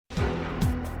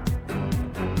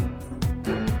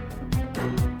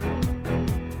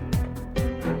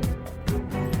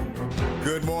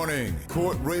Good morning.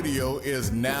 Court Radio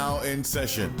is now in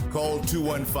session. Call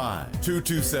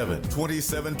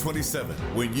 215-227-2727.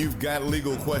 When you've got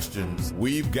legal questions,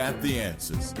 we've got the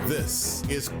answers. This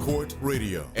is Court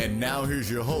Radio. And now here's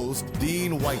your host,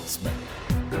 Dean Weitzman.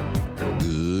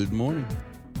 Good morning.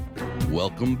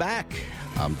 Welcome back.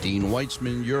 I'm Dean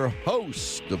Weitzman, your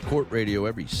host of Court Radio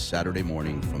every Saturday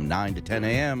morning from 9 to 10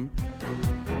 a.m.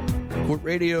 Court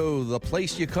Radio, the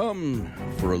place you come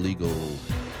for a legal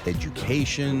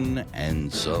education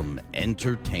and some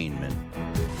entertainment.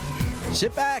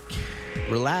 Sit back,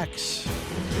 relax,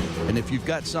 and if you've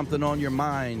got something on your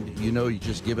mind, you know, you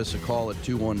just give us a call at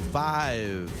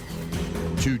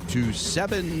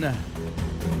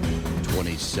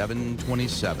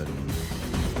 215-227-2727.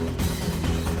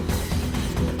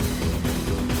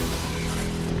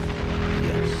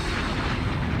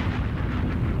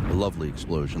 A lovely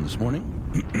explosion this morning.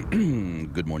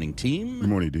 Good morning, team. Good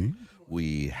morning, Dean.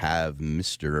 We have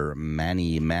Mr.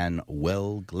 Manny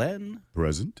Manuel Glenn.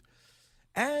 Present.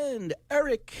 And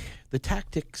Eric, the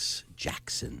Tactics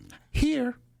Jackson.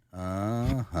 Here. We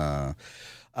have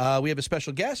a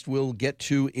special guest we'll get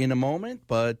to in a moment,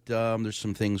 but there's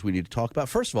some things we need to talk about.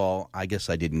 First of all, I guess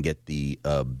I didn't get the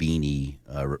beanie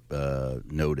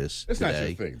notice It's today. not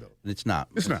your thing, though. It's not.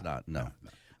 It's not. No.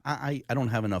 I don't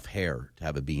have enough hair to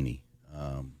have a beanie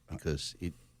because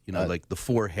it, like the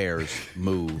four hairs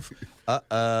move.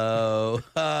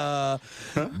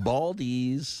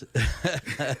 Baldies.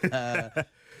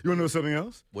 You want to know something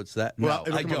else? What's that? Well,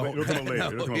 no, I it'll don't. come on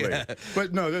later. It'll come on Yeah. later.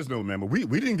 But no, there's no memo. We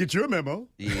didn't get your memo.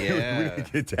 Yeah. We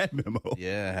didn't get that memo.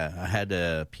 Yeah, I had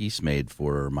a piece made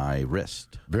for my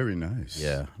wrist. Very nice.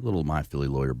 Yeah, little My Philly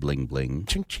Lawyer bling bling.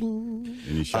 Ching ching.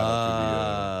 Any shout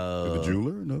out to the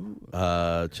jeweler? No.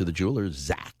 To the jeweler,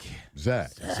 Zach. Zach.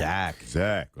 All right,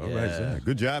 Yeah. Zach.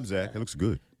 Good job, Zach. That looks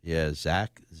good. Yeah,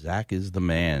 Zach is the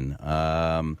man.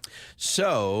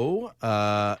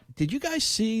 Did you guys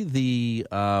see the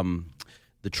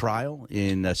trial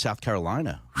in South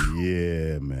Carolina?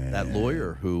 Yeah, man. That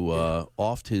lawyer who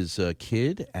offed his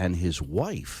kid and his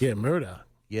wife. Yeah, murder.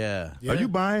 Yeah. Are you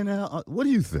buying that? What do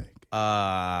you think?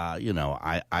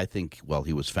 I think, well,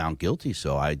 he was found guilty,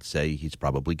 so I'd say he's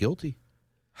probably guilty.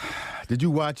 Did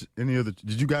you watch any of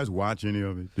Did you guys watch any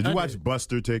of it? Did you watch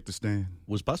Buster take the stand?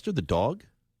 Was Buster the dog?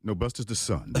 No, Buster's the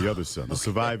son, the other son, the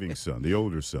surviving son, the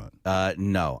older son.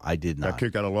 No, I did not. Got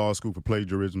kicked out of law school for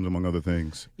plagiarism, among other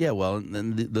things. Yeah, well,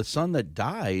 and the son that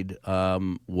died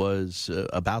was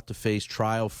about to face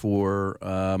trial for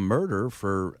murder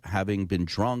for having been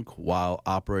drunk while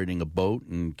operating a boat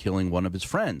and killing one of his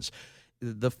friends.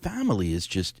 The family is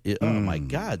just, oh my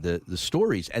God, the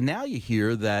stories. And now you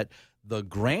hear that the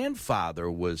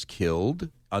grandfather was killed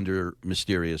under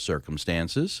mysterious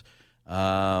circumstances. This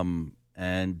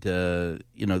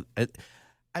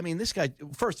guy,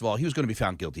 first of all, he was going to be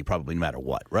found guilty probably no matter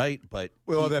what, right? But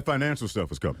all that financial stuff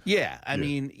was coming. Yeah, I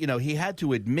mean, he had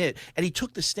to admit, and he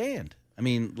took the stand. I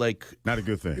mean, not a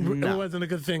good thing. It wasn't a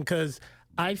good thing because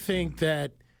I think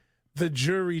that the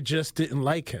jury just didn't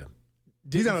like him.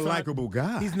 He's not a likable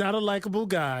guy. He's not a likable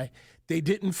guy. They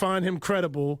didn't find him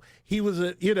credible. He was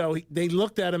they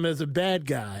looked at him as a bad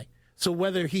guy. So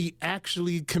whether he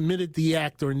actually committed the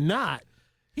act or not,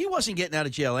 he wasn't getting out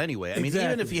of jail anyway. I mean,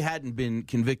 even if he hadn't been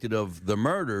convicted of the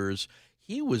murders,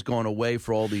 he was going away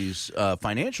for all these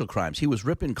financial crimes. He was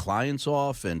ripping clients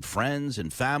off and friends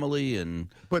and family.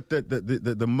 But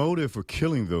the motive for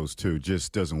killing those two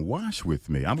just doesn't wash with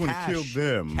me. I'm going to kill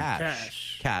them.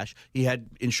 Cash. He had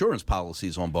insurance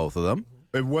policies on both of them.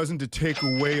 It wasn't to take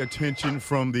away attention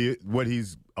from what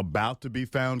he's about to be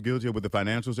found guilty of with the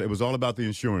financials. It was all about the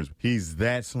insurance. He's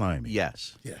that slimy.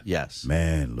 Yes. Yeah. Yes.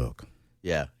 Man, look.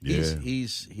 Yeah.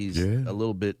 He's a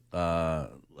little bit over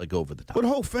the top. But the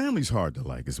whole family's hard to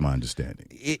like, is my understanding.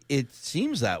 It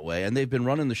seems that way, and they've been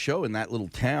running the show in that little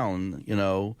town,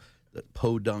 the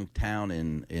podunk town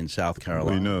in South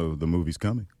Carolina. We know the movie's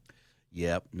coming.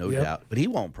 Yep, no doubt. But he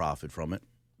won't profit from it.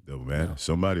 Oh, man,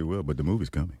 somebody will, but the movie's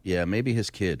coming. Yeah, maybe his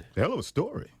kid. Hell of a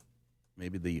story.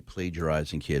 Maybe the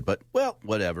plagiarizing kid. But, well,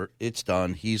 whatever. It's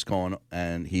done. He's gone,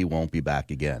 and he won't be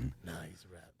back again. nah, he's a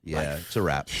wrap. Yeah, it's a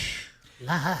wrap.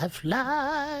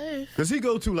 Life. Does he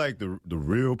go to, the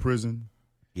real prison?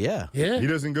 Yeah. Yeah. He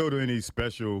doesn't go to any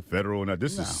special federal.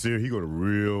 This is serious. He go to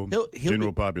real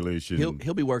general population.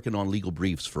 He'll be working on legal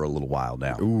briefs for a little while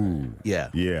now. Ooh. Yeah.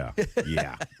 Yeah.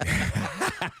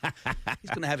 He's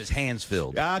going to have his hands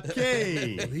filled.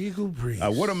 Okay. Legal briefs.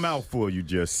 What a mouthful you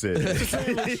just said. It's a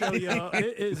family show, y'all.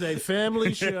 It is a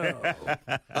family show. All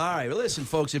right. Well, listen,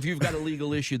 folks, if you've got a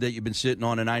legal issue that you've been sitting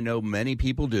on, and I know many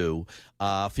people do,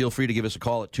 feel free to give us a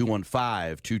call at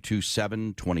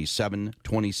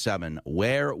 215-227-2727,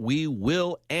 where we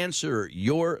will answer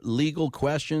your legal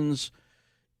questions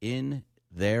in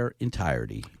their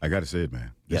entirety. I got to say it,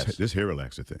 man. Yes. This hair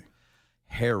relaxer thing.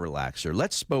 Hair relaxer.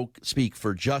 Let's speak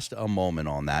for just a moment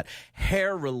on that.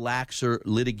 Hair relaxer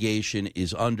litigation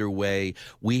is underway.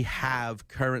 We have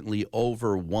currently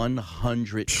over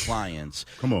 100 clients.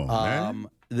 Come on, man.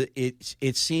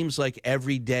 It seems like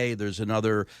every day there's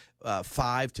another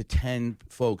 5 to 10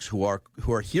 folks who are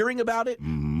hearing about it,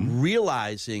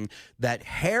 realizing that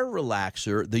hair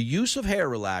relaxer, the use of hair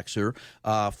relaxer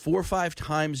 4 or 5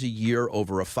 times a year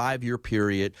over a 5-year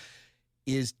period,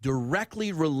 is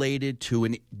directly related to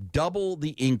double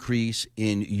the increase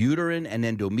in uterine and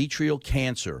endometrial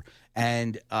cancer,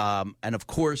 and of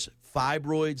course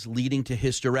fibroids leading to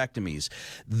hysterectomies.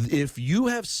 If you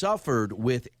have suffered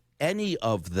with any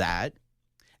of that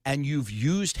and you've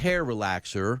used hair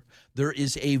relaxer, there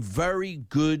is a very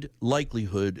good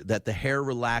likelihood that the hair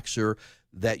relaxer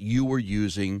that you were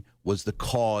using was the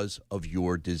cause of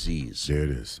your disease. There it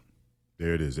is.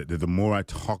 There it is. The more I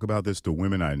talk about this to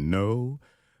women I know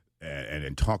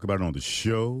and talk about it on the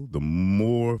show, the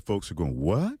more folks are going,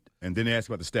 what? And then they ask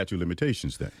about the statute of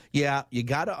limitations thing. Yeah, you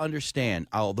got to understand,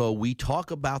 although we talk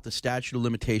about the statute of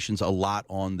limitations a lot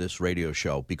on this radio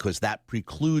show because that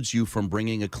precludes you from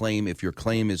bringing a claim if your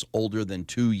claim is older than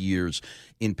 2 years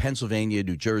in Pennsylvania,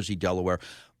 New Jersey, Delaware.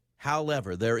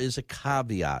 However, there is a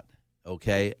caveat,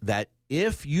 okay, that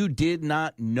if you did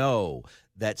not know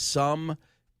that some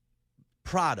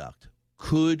product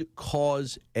could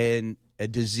cause a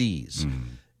disease,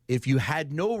 if you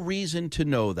had no reason to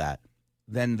know that,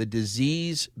 then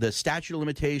the statute of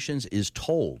limitations is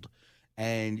told.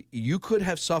 And you could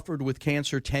have suffered with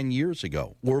cancer 10 years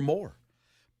ago or more.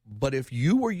 But if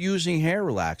you were using hair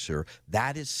relaxer,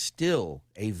 that is still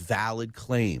a valid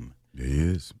claim. It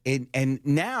is. And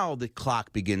now the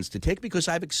clock begins to tick because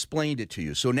I've explained it to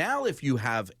you. So now if you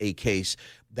have a case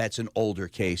that's an older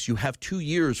case, you have 2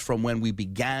 years from when we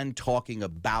began talking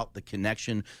about the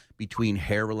connection between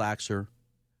hair relaxer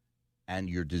and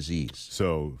your disease.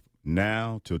 So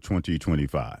now till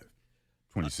 2025,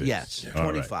 26. Yes, All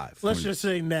 25. right. Let's just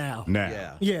say now.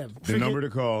 Now. Yeah. The number to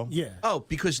call. Yeah. Oh,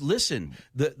 because listen,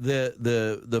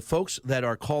 the folks that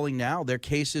are calling now, their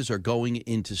cases are going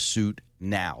into suit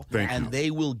now. Thank and you. they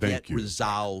will Thank get you.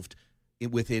 resolved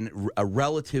within a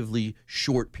relatively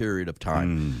short period of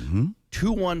time.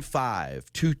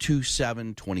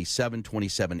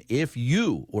 215-227-2727. If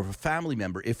you or a family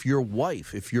member, if your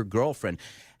wife, if your girlfriend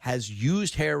has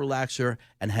used hair relaxer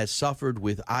and has suffered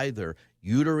with either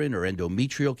uterine or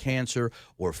endometrial cancer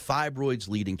or fibroids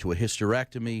leading to a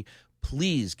hysterectomy,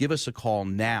 please give us a call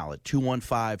now at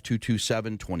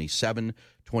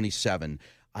 215-227-2727.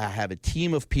 I have a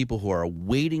team of people who are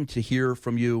waiting to hear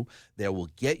from you. They will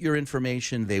get your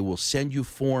information. They will send you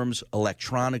forms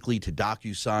electronically to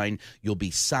DocuSign. You'll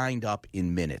be signed up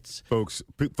in minutes. Folks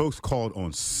called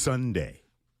on Sunday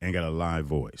and got a live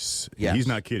voice. Yes. He's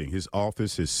not kidding. His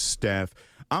office, his staff.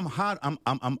 I'm hot.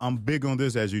 I'm big on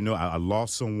this, as you know. I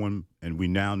lost someone, and we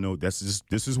now know this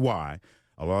is why.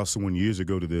 I lost someone years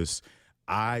ago to this.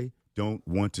 I don't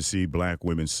want to see black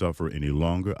women suffer any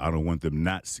longer. I don't want them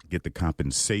not to get the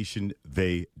compensation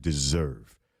they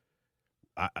deserve.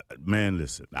 Man,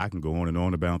 listen, I can go on and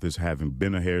on about this, having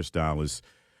been a hairstylist,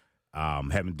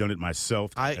 having done it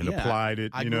myself and applied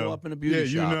it. I grew up in a beauty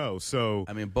shop. Yeah, you know. So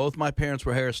I mean, both my parents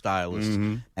were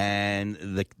hairstylists, and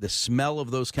the smell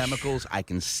of those chemicals, I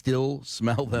can still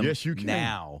smell them. Yes, you can.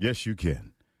 Now. Yes, you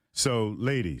can. So,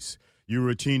 ladies, you were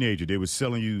a teenager. They were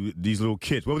selling you these little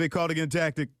kits. What were they called again,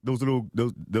 Tactic? Those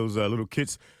little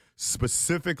kits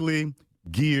specifically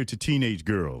geared to teenage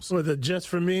girls. Or the Just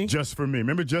For Me? Just For Me.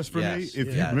 Remember Just For Me? Yes, If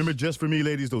you yes. remember Just For Me,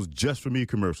 ladies, those Just For Me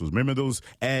commercials. Remember those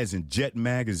ads in Jet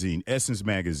Magazine, Essence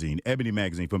Magazine, Ebony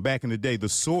Magazine from back in the day, The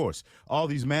Source, all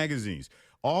these magazines.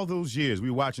 All those years, we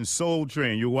were watching Soul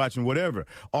Train, you were watching whatever.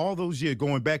 All those years,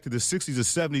 going back to the 60s or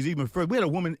 70s, even further. We had a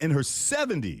woman in her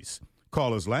 70s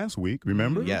call us last week,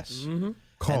 remember? Yes.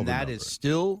 Call And the that number. is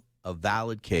still a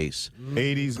valid case.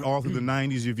 80s, all through the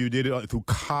 90s, if you did it through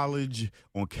college,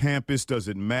 on campus,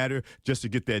 doesn't matter. Just to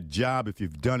get that job, if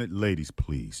you've done it, ladies,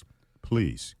 please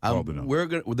Please call the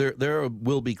number. There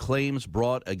will be claims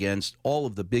brought against all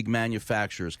of the big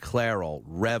manufacturers: Clairol,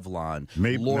 Revlon,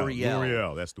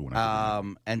 L'Oreal. That's the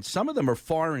one. And some of them are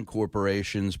foreign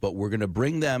corporations, but we're going to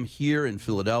bring them here in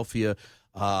Philadelphia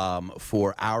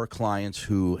for our clients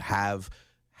who have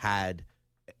had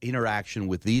interaction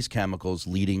with these chemicals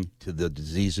leading to the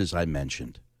diseases I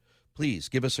mentioned. Please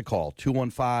give us a call,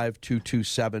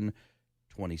 215-227-2727.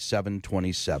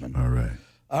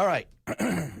 All right.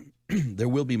 There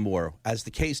will be more. As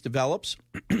the case develops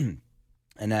and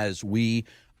as we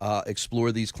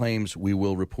explore these claims, we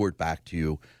will report back to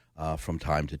you from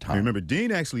time to time. Remember,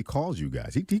 Dean actually calls you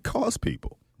guys. He calls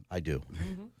people. I do.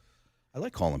 Mm-hmm. I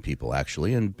like calling people,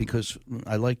 actually, and because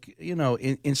I like,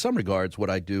 in some regards, what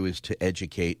I do is to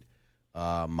educate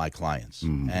my clients.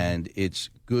 Mm-hmm. And it's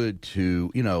good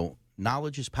to,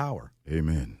 knowledge is power.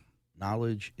 Amen.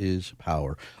 Knowledge is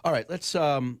power. All right, let's.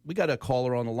 We got a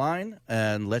caller on the line,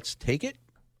 and let's take it.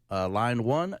 Line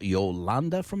one,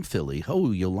 Yolanda from Philly.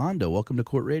 Oh, Yolanda, welcome to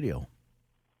Court Radio.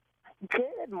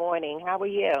 Good morning. How are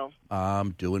you?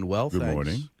 I'm doing well, thanks. Good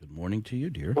morning. Good morning to you,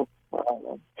 dear.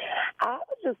 I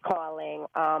was just calling.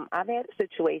 I've had a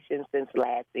situation since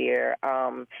last year.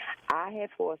 I had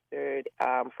fostered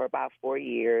for about 4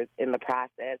 years. In the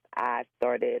process, I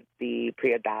started the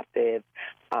pre-adoptive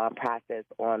process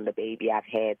on the baby I've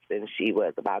had since she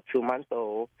was about 2 months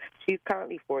old. She's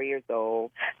currently 4 years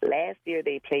old. Last year,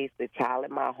 they placed a child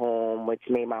in my home, which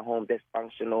made my home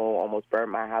dysfunctional, almost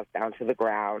burned my house down to the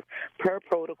ground. Per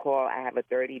protocol, I have a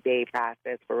 30-day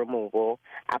process for removal.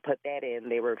 I put that in.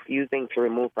 They were refusing to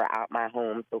remove her out my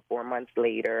home. So 4 months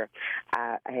later,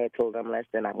 I had told them,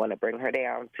 listen, I want to bring her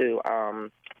down to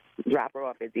drop her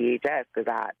off at DHS because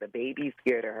the baby's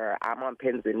scared of her. I'm on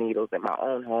pins and needles in my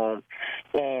own home.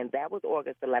 And that was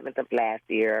August 11th of last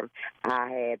year. I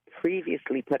had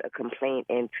previously put a complaint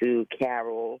into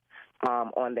Carol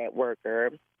on that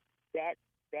worker.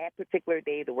 That particular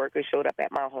day, the worker showed up at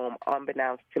my home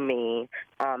unbeknownst to me.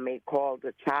 They called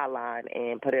the child line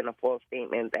and put in a false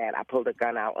statement that I pulled a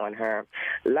gun out on her.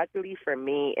 Luckily for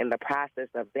me, in the process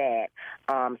of that,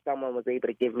 someone was able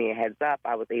to give me a heads up.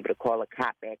 I was able to call a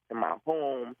cop back to my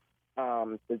home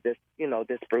to just,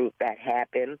 disprove that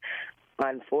happened.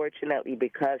 Unfortunately,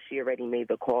 because she already made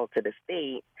the call to the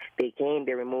state, they came,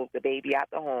 they removed the baby out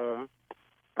the home.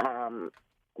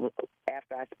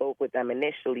 After I spoke with them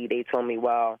initially, they told me,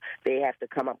 well, they have to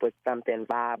come up with something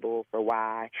viable for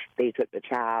why they took the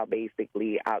child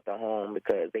basically out the home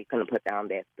because they couldn't put down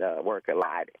that the worker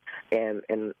lied. And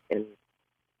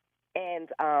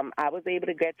I was able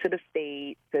to get to the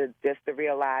state to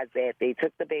realize that they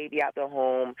took the baby out the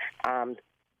home,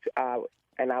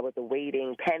 and I was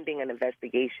awaiting pending an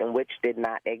investigation, which did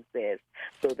not exist.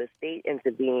 So the state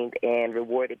intervened and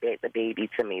rewarded back the baby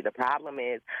to me. The problem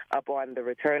is, upon the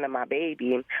return of my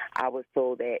baby, I was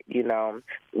told that, we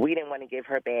didn't want to give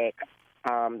her back.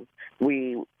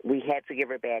 We had to give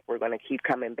her back. We're going to keep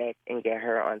coming back and get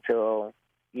her until,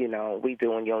 we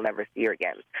do, and you'll never see her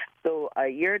again. So a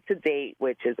year to date,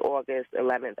 which is August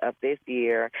 11th of this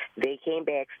year, they came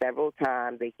back several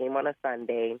times. They came on a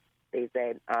Sunday. They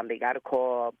said they got a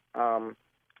call.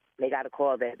 They got a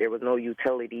call that there was no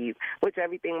utilities, which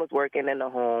everything was working in the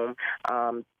home.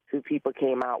 2 people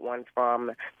came out, one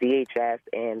from DHS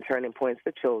and Turning Points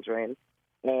for Children.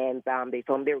 And they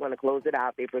told me they were going to close it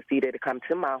out. They proceeded to come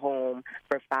to my home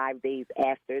for 5 days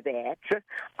after that.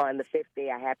 On the 5th day,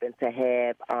 I happened to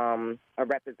have a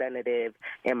representative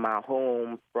in my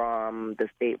home from the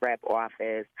state rep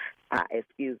office.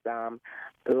 Excuse them.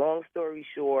 Long story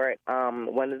short,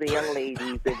 one of the young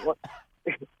ladies,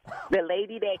 the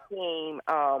lady that came,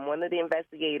 one of the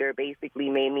investigators basically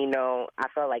made me know. I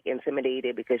felt like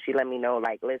intimidated because she let me know,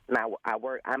 like, listen, I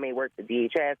may work for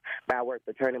DHS, but I work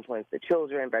for Turning Points for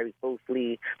Children very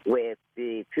closely with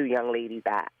the 2 young ladies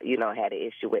I, had an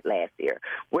issue with last year.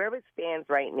 Where it stands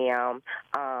right now,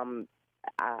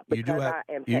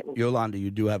 Yolanda,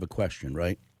 you do have a question,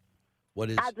 right? What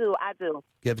is? I do.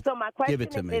 So my question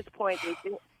at me. this point is,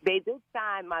 they did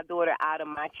sign my daughter out of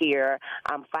my care.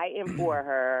 I'm fighting for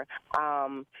her.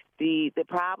 The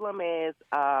problem is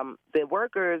the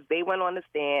workers, they went on the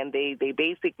stand. They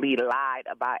basically lied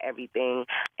about everything,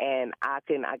 and I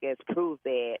can, prove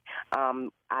that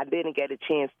I didn't get a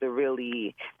chance to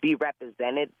really be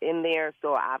represented in there.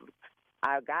 So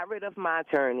I got rid of my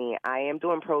attorney. I am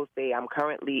doing pro se. I'm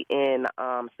currently in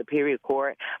Superior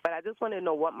Court. But I just want to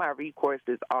know what my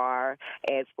recourses are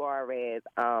as far as,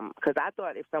 because I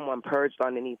thought if someone purged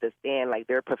underneath the stand, like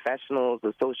they're professionals,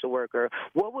 a social worker,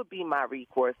 what would be my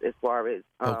recourse as far as...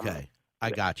 okay.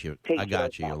 I got you.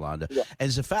 Yolanda. Yeah.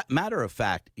 As a matter of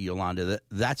fact, Yolanda,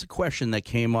 that's a question that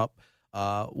came up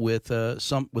with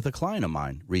a client of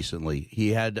mine recently. He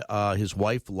had his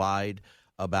wife lied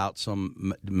about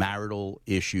some marital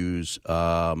issues.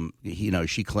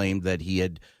 She claimed that he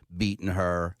had beaten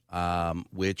her,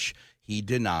 which he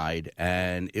denied,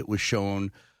 and it was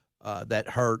shown that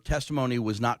her testimony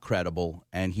was not credible,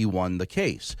 and he won the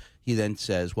case. He then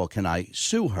says, well, can I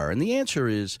sue her? And the answer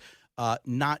is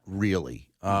not really.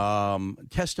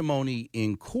 Testimony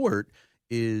in court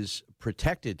is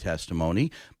protected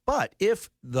testimony, but if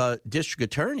the district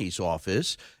attorney's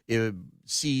office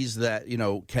sees that,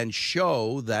 can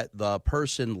show that the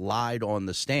person lied on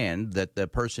the stand, that the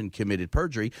person committed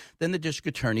perjury, then the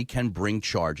district attorney can bring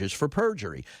charges for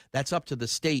perjury. That's up to the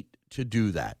state to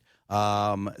do that.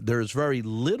 There's very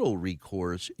little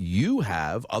recourse you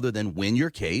have other than win your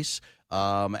case.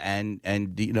 But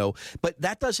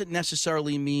that doesn't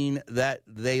necessarily mean that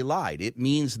they lied. It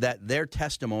means that their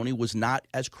testimony was not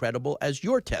as credible as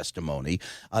your testimony,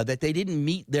 that they didn't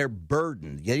meet their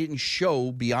burden. They didn't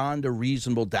show beyond a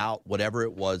reasonable doubt whatever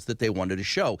it was that they wanted to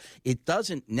show. It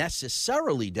doesn't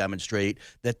necessarily demonstrate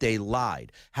that they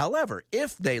lied. However,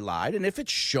 if they lied, and if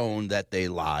it's shown that they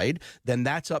lied, then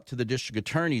that's up to the district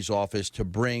attorney's office to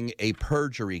bring a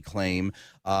perjury claim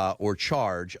or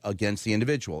charge against the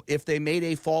individual. If they made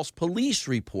a false police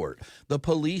report, the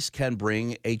police can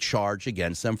bring a charge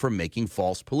against them for making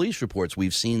false police reports.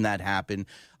 We've seen that happen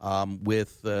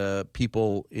with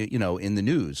people, in the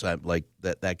news, like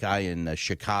that guy in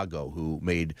Chicago who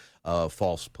made a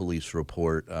false police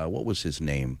report. What was his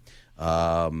name?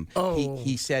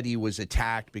 He said he was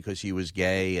attacked because he was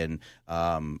gay, and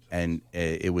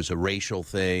it was a racial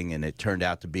thing, and it turned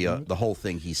out to be the whole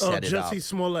thing. He set it up. Jesse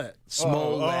Smollett.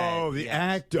 The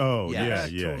act.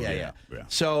 Yeah.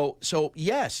 So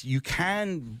yes, you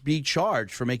can be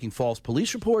charged for making false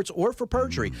police reports or for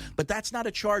perjury, but that's not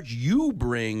a charge you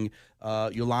bring,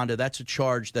 Yolanda. That's a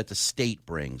charge that the state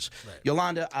brings. Right.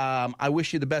 Yolanda, I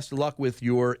wish you the best of luck with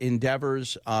your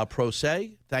endeavors pro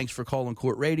se. Thanks for calling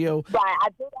Court Radio. Right, I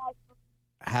did ask.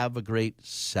 Have a great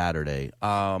Saturday.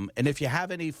 And if you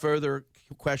have any further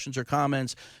questions or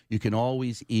comments, you can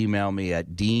always email me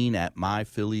at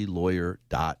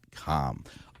dean@myphillylawyer.com.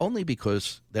 Only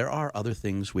because there are other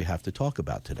things we have to talk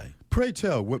about today. Pray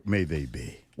tell, what may they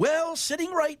be? Well,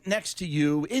 sitting right next to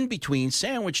you, in between,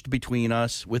 sandwiched between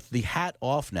us, with the hat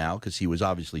off now because he was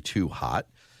obviously too hot,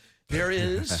 there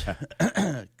is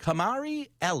Kamari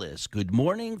Ellis. Good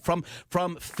morning from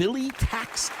Philly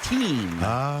Tax Team.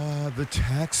 The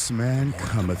tax man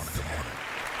cometh.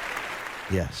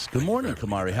 Yes. Good morning,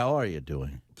 Kamari. How are you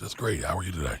doing? Just great. How are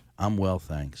you today? I'm well,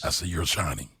 thanks. I see you're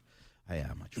shining. I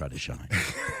am. I try to shine.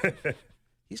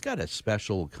 He's got a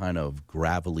special kind of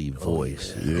gravelly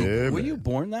voice. Yeah, Were you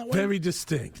born that way? Very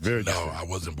distinct. No, I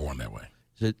wasn't born that way.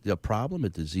 Is it a problem, a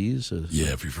disease?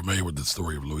 Yeah, if you're familiar with the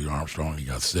story of Louis Armstrong, he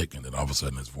got sick, and then all of a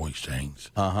sudden his voice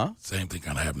changed. Same thing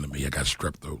kind of happened to me. I got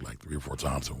strep throat like 3 or 4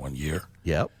 times in 1 year.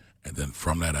 Yep. And then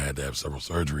from that, I had to have several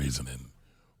surgeries, and then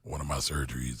one of my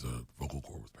surgeries, the vocal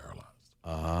cord was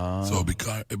paralyzed. So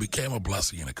it became a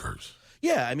blessing and a curse.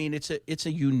 Yeah, I mean, it's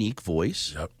a unique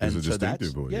voice. Yep. And It's a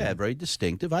distinctive voice. Yeah, very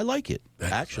distinctive. I like it.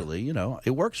 Actually,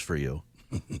 it works for you.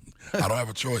 I don't have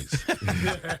a choice.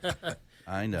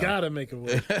 I know. Gotta make it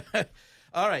work.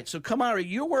 All right, so Kamari,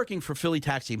 you're working for Philly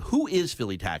Tax Team. Who is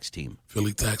Philly Tax Team?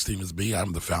 Philly Tax Team is me.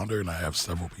 I'm the founder, and I have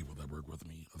several people that work with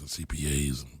me, other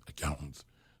CPAs and accountants,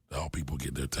 to help people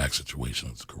get their tax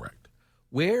situations correct.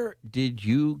 Where did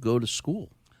you go to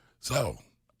school? So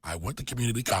I went to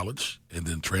community college and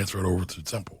then transferred over to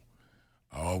Temple.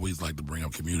 I always like to bring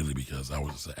up community because I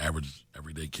was an average,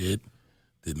 everyday kid,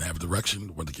 didn't have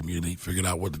direction, went to community, figured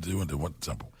out what to do, and then went to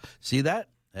Temple. See that?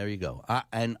 There you go.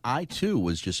 And I, too,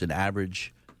 was just an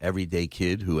average, everyday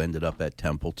kid who ended up at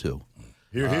Temple, too.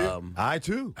 Here. I,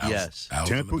 too. Yes.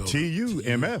 Temple, TU,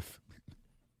 MF.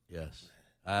 Yes.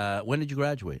 When did you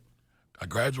graduate? I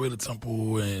graduated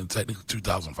Temple in technically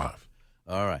 2005.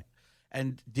 All right.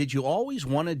 And did you always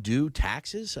want to do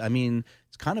taxes? I mean,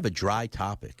 it's kind of a dry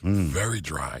topic. Very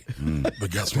dry.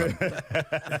 But guess what?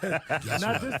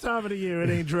 Not this time of the year. It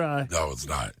ain't dry. No, it's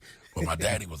not. But my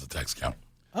daddy was a tax accountant.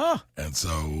 Oh. And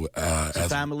so It's a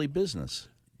family business.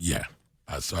 Yeah.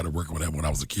 I started working with him when I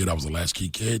was a kid. I was a latchkey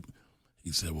kid.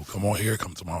 He said, well, come on here,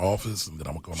 come to my office. And then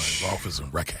I'm going to go to his office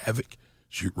and wreak havoc,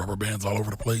 shoot rubber bands all over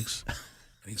the place.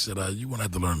 And he said, you're going to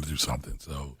have to learn to do something.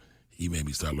 So he made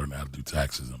me start learning how to do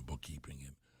taxes and bookkeeping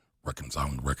and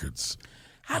reconciling records.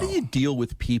 How do you deal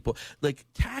with people? Like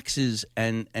taxes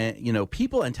and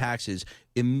people and taxes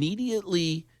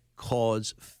immediately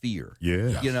cause fear.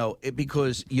 Yeah.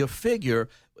 Because you figure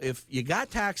if you got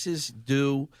taxes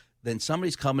due, then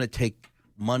somebody's coming to take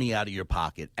money out of your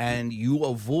pocket, and you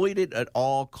avoid it at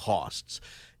all costs.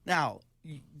 Now,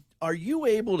 are you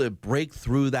able to break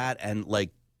through that and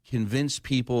like convince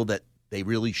people that they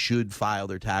really should file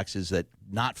their taxes, that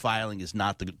not filing is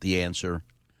not the answer?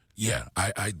 Yeah,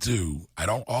 I do. I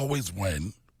don't always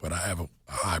win, but I have a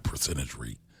high percentage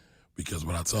rate, because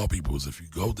what I tell people is if you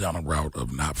go down a route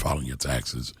of not filing your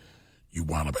taxes, you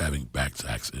wind up having back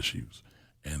tax issues.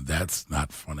 And that's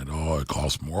not fun at all. It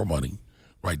costs more money,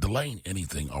 right? Delaying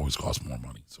anything always costs more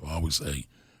money. So I always say,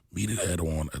 meet it head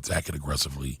on, attack it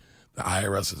aggressively. The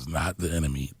IRS is not the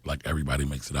enemy like everybody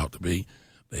makes it out to be.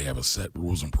 They have a set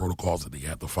rules and protocols that they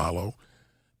have to follow.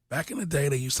 Back in the day,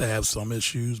 they used to have some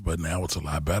issues, but now it's a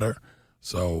lot better.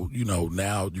 So,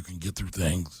 now you can get through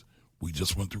things. We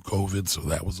just went through COVID, so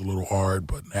that was a little hard.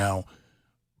 But now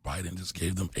Biden just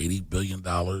gave them $80 billion,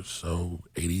 so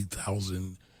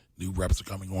 80,000 new reps are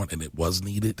coming on, and it was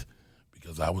needed,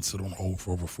 because I would sit on hold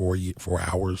for over 4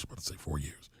 hours. But I'd say 4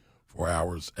 years. 4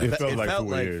 hours. It felt like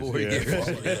 4 years. 4 years.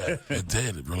 Yeah, it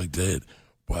did. It really did.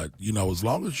 But, as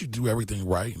long as you do everything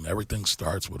right, and everything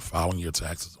starts with filing your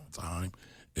taxes on time,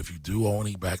 if you do owe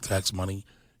any back tax money,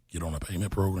 get on a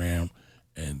payment program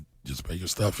and just pay your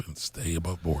stuff and stay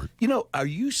above board. Are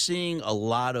you seeing a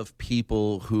lot of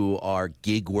people who are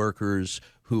gig workers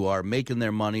who are making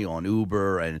their money on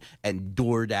Uber and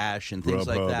DoorDash and things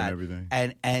like Grubhub that? and everything.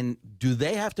 And do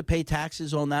they have to pay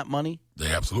taxes on that money?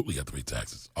 They absolutely have to pay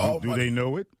taxes. Do they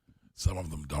know it? Some of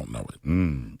them don't know it.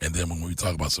 And then when we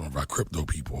talk about some of our crypto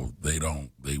people, they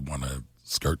don't. They want to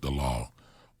skirt the law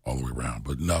all the way around.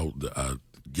 But no, the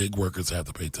gig workers have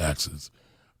to pay taxes.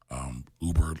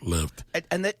 Uber, Lyft.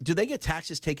 And do they get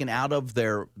taxes taken out of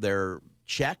their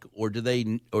check, or do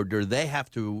they have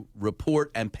to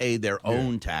report and pay their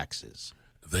own taxes?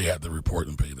 They have to report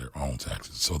and pay their own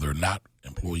taxes. So they're not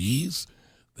employees;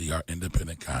 they are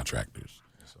independent contractors.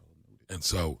 And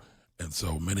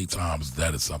so many times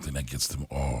that is something that gets them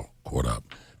all caught up.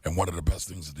 And one of the best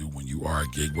things to do when you are a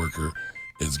gig worker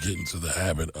is get into the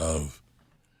habit of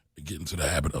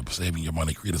saving your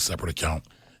money, create a separate account,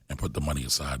 and put the money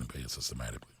aside and pay it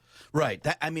systematically. Right.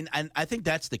 And I think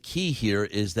that's the key here,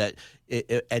 is that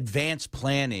advanced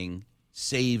planning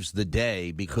saves the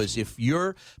day, because if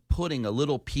you're putting a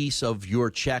little piece of your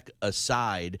check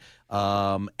aside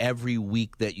every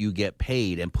week that you get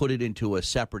paid and put it into a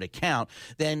separate account,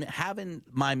 then having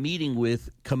my meeting with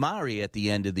Kamari at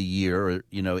the end of the year,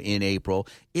 in April,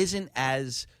 isn't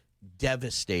as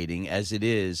devastating as it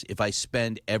is if I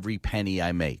spend every penny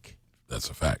I make. That's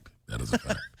a fact. That is a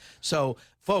fact. So,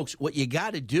 folks, what you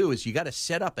got to do is you got to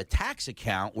set up a tax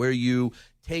account where you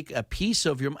take a piece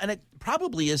of your, and it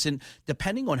probably isn't,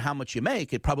 depending on how much you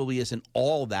make, it probably isn't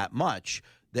all that much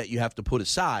that you have to put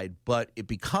aside, but it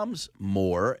becomes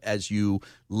more as you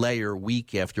layer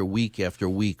week after week after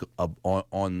week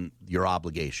on your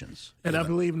obligations. And I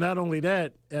believe not only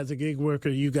that, as a gig worker,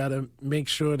 you got to make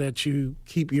sure that you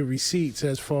keep your receipts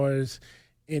as far as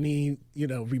any,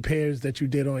 repairs that you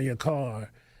did on your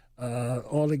car.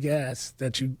 All the gas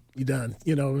that you done,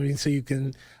 so you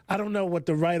can, I don't know what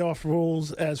the write-off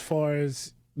rules as far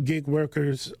as gig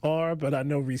workers are, but I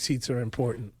know receipts are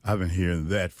important. I've been hearing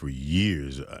that for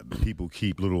years. People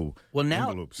keep little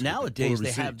envelopes nowadays full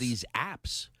of they have receipts. these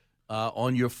apps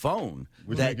on your phone.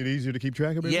 Would that, make it easier to keep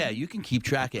track of it? Yeah, you can keep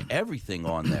track of everything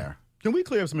on there. Can we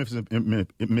clear up some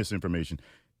misinformation?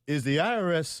 Is the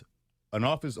IRS an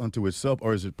office unto itself,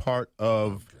 or is it part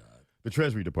of the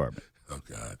Treasury Department? Oh,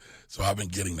 God. So I've been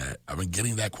getting that. I've been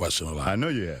getting that question a lot. I know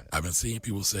you have. I've been seeing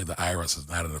people say the IRS is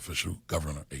not an official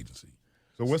government agency.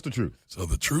 So what's the truth? So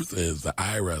the truth is the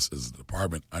IRS is a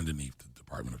department underneath the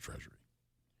Department of Treasury.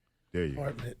 There you go.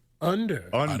 Department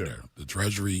under. The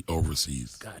Treasury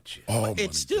oversees. Gotcha. All money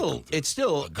It's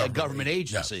still a government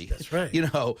agency. Yes. That's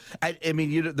right. I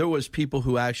mean, there was people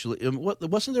who actually,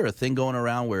 wasn't there a thing going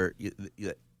around where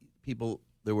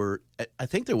I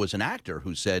think there was an actor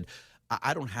who said,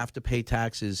 I don't have to pay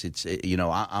taxes. It's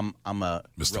I'm a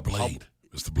Mr. Blade,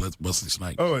 Mr. Blade, Wesley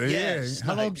Snipes. Oh, Yes,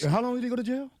 yeah. Snipes. How long did he go to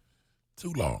jail?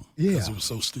 Too long. Yeah. Because it was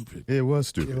so stupid. It was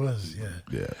stupid. It was, yeah.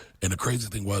 Yeah. And the crazy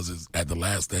thing is at the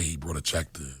last day he brought a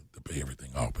check to pay everything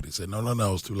off, but he said no,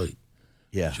 it's too late.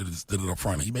 Yeah. Should have just did it up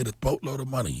front. He made a boatload of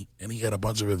money, and he had a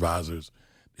bunch of advisors.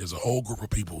 There's a whole group of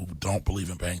people who don't believe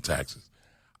in paying taxes.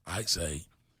 I say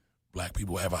black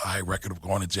people have a high record of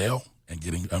going to jail and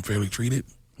getting unfairly treated.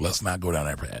 Let's not go down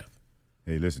that path.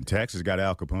 Hey, listen, taxes got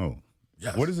Al Capone.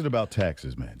 Yes. What is it about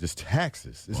taxes, man? Just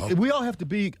taxes. We all have to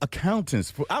be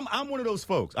accountants. I'm one of those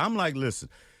folks. I'm like, listen,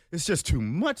 it's just too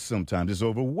much sometimes. It's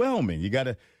overwhelming. You got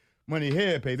to money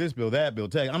here, pay this bill, that bill,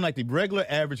 tax. I'm like the regular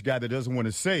average guy that doesn't want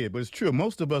to say it, but it's true.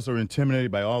 Most of us are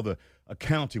intimidated by all the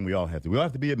accounting we all have to. We all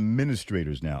have to be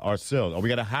administrators now ourselves, or we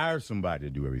got to hire somebody to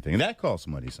do everything, and that costs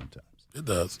money sometimes. It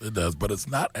does, but it's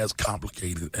not as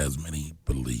complicated as many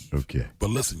believe. Okay. But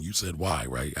listen, you said why,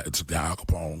 right? It took down Al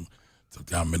Capone, took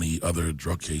down many other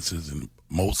drug cases, and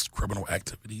most criminal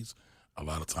activities a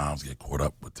lot of times get caught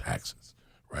up with taxes,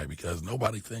 right? Because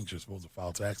nobody thinks you're supposed to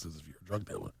file taxes if you're a drug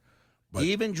dealer. But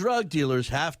even drug dealers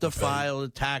have to file a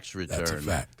tax return. that's a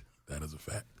fact. That is a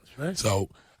fact. right. So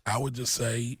I would just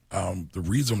say the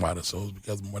reason why that's so is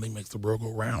because money makes the world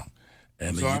go round.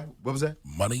 And Sorry, what was that?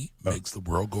 money makes the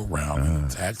world go round.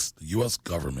 And the U.S.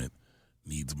 government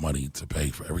needs money to pay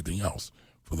for everything else,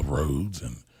 for the roads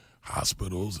and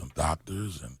hospitals and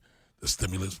doctors and the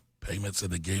stimulus payments that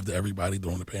they gave to everybody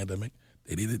during the pandemic.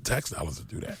 They needed tax dollars to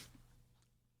do that.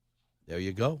 There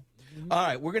you go. All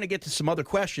right, we're going to get to some other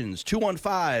questions.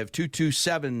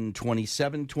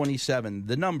 215-227-2727,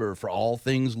 the number for all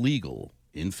things legal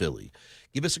in Philly.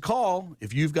 Give us a call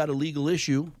if you've got a legal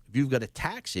issue, if you've got a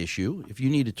tax issue, if you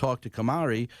need to talk to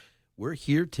Kamari. We're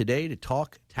here today to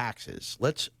talk taxes.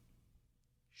 Let's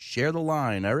share the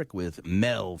line, Eric, with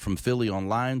Mel from Philly on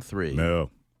line 3.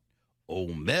 No. Oh,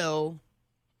 Mel.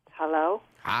 Hello,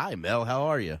 Hi, Mel. How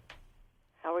are you?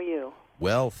 how are you?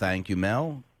 Well, thank you,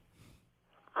 Mel.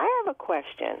 I have a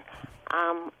question.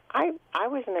 I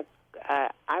was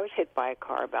hit by a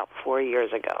car about 4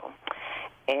 years ago,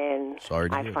 and Sorry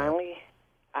to hear that.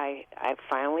 I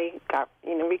finally got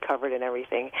recovered and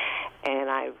everything, and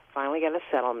I finally got a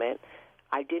settlement.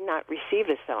 I did not receive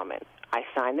the settlement. I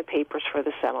signed the papers for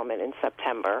the settlement in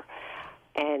September,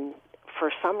 and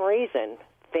for some reason,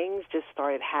 things just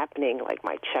started happening. Like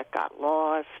my check got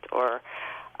lost, or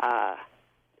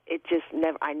it just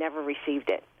never. I never received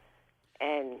it,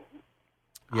 and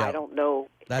Yeah, I don't know.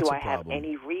 that's Do a I have problem.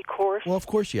 any recourse? Well, of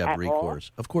course you have at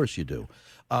recourse. Of course you do.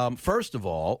 First of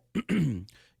all,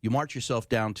 you march yourself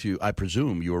down to, I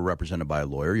presume you were represented by a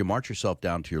lawyer. You march yourself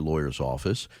down to your lawyer's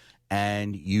office,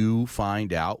 and you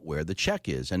find out where the check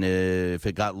is. And if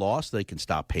it got lost, they can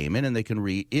stop payment, and they can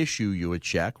reissue you a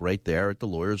check right there at the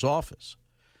lawyer's office.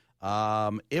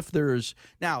 If there's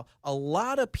now a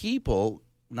lot of people,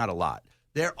 not a lot,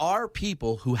 there are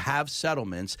people who have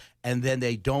settlements and then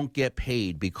they don't get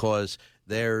paid because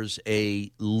there's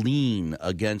a lien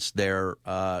against their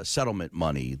settlement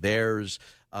money. There's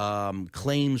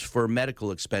claims for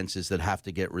medical expenses that have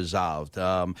to get resolved.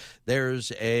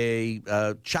 There's a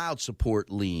child support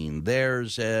lien.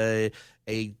 There's a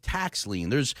tax lien.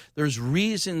 There's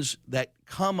reasons that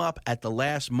come up at the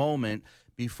last moment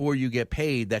before you get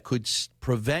paid that could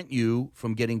prevent you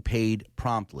from getting paid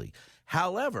promptly.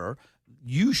 However,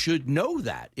 you should know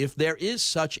that. If there is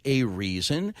such a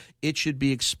reason, it should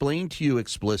be explained to you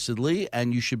explicitly,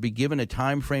 and you should be given a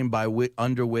time frame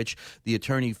under which the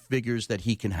attorney figures that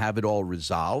he can have it all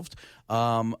resolved.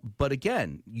 But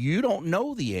again, you don't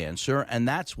know the answer, and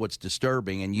that's what's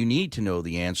disturbing, and you need to know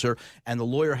the answer, and the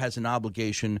lawyer has an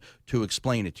obligation to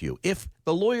explain it to you. If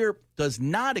the lawyer does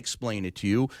not explain it to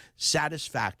you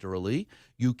satisfactorily,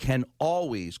 you can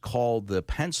always call the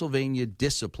Pennsylvania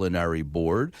Disciplinary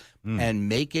Board and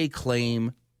make a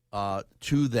claim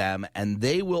to them, and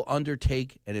they will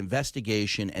undertake an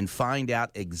investigation and find out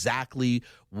exactly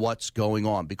what's going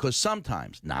on. Because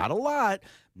sometimes, not a lot,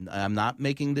 I'm not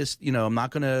making this, I'm not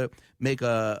going to make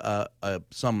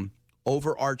some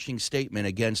overarching statement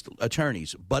against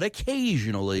attorneys, but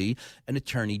occasionally an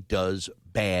attorney does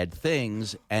bad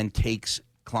things and takes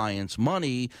clients'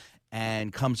 money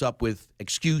and comes up with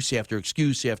excuse after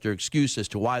excuse after excuse as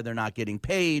to why they're not getting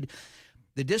paid.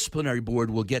 The disciplinary board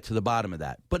will get to the bottom of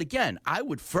that. But again, I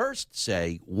would first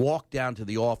say walk down to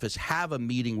the office, have a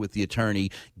meeting with the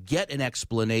attorney, get an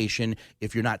explanation.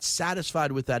 If you're not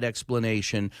satisfied with that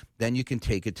explanation, then you can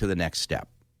take it to the next step.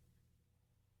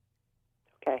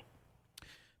 Okay.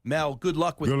 Mel, good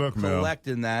luck with Mel.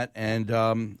 collecting that. And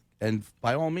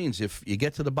by all means, if you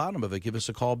get to the bottom of it, give us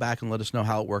a call back and let us know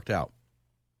how it worked out.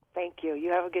 Thank you.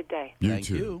 You have a good day. Thank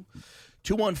you.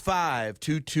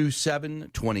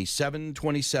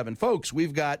 215-227-2727. Folks,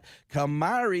 we've got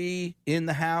Kamari in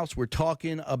the house. We're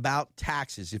talking about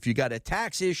taxes. If you got a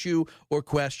tax issue or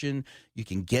question, you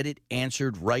can get it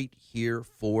answered right here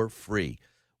for free.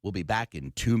 We'll be back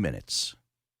in 2 minutes.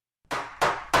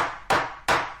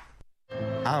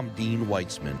 I'm Dean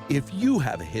Weitzman. If you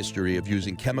have a history of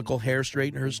using chemical hair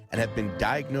straighteners and have been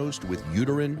diagnosed with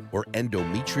uterine or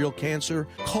endometrial cancer,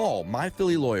 call My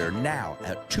Philly Lawyer now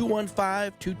at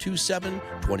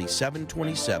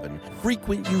 215-227-2727.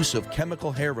 Frequent use of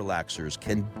chemical hair relaxers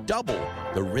can double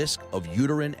the risk of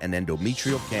uterine and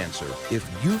endometrial cancer. If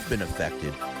you've been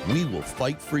affected, we will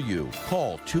fight for you.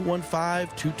 Call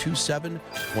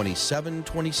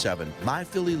 215-227-2727. My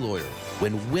Philly Lawyer,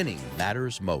 when winning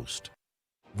matters most.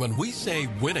 When we say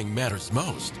winning matters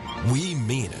most, we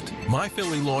mean it. My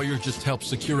Philly Lawyer just helped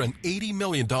secure an $80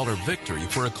 million victory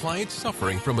for a client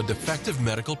suffering from a defective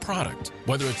medical product.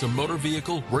 Whether it's a motor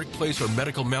vehicle, workplace, or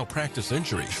medical malpractice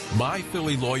injury, My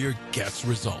Philly Lawyer gets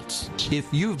results. If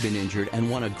you've been injured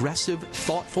and want aggressive,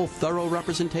 thoughtful, thorough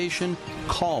representation,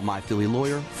 call My Philly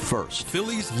Lawyer first.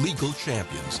 Philly's legal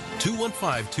champions,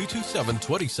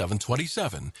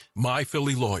 215-227-2727. My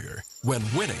Philly Lawyer, when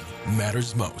winning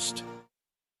matters most.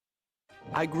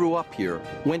 I grew up here,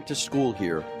 went to school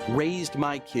here, raised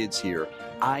my kids here.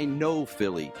 I know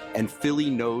Philly, and Philly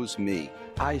knows me.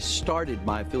 I started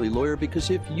My Philly Lawyer because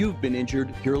if you've been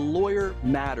injured, your lawyer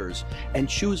matters, and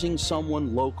choosing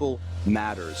someone local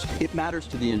matters. It matters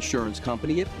to the insurance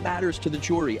company, it matters to the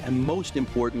jury, and most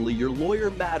importantly, your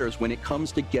lawyer matters when it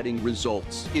comes to getting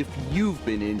results. If you've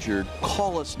been injured,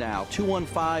 call us now,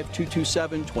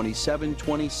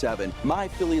 215-227-2727. My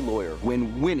Philly Lawyer,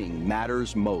 when winning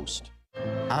matters most.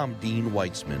 I'm Dean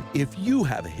Weitzman. If you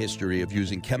have a history of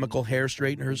using chemical hair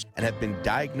straighteners and have been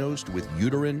diagnosed with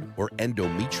uterine or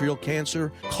endometrial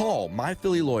cancer, call My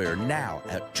Philly Lawyer now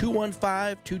at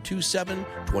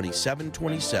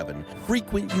 215-227-2727.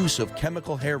 Frequent use of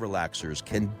chemical hair relaxers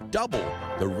can double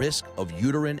the risk of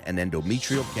uterine and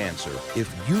endometrial cancer. If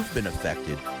you've been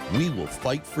affected, we will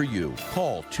fight for you.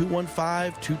 Call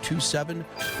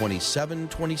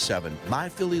 215-227-2727. My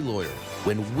Philly Lawyer,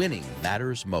 when winning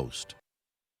matters most.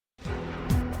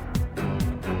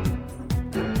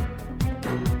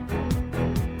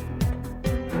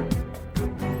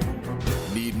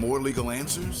 Need more legal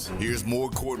answers? Here's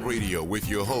more Court Radio with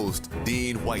your host,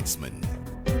 Dean Weitzman.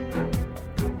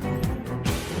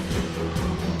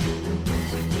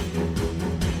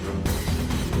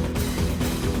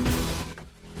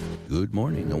 Good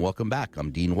morning and welcome back. I'm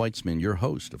Dean Weitzman, your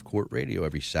host of Court Radio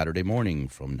every Saturday morning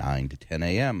from 9 to 10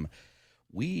 a.m.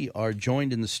 We are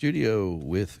joined in the studio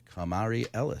with Kamari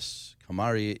Ellis.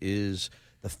 Kamari is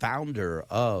the founder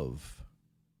of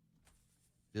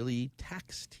Philly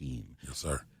Tax Team. Yes,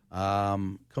 sir.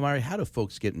 Kamari, how do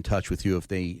folks get in touch with you if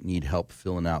they need help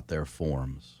filling out their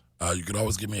forms? You can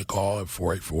always give me a call at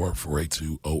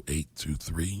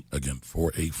 484-482-0823. Again,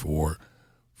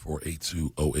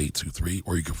 484-482-0823.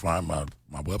 Or you can find my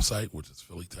website, which is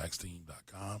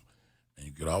phillytaxteam.com. And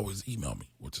you can always email me,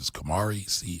 which is Kamari,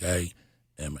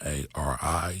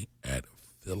 Kamari, at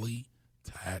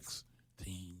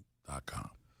phillytaxteam.com.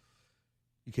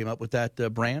 You came up with that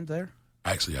brand there?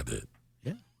 Actually, I did.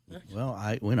 Yeah.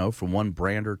 Well, from one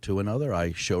brander to another,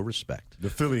 I show respect. The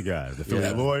Philly guys, the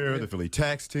Philly lawyer, the Philly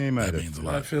tax team. That means a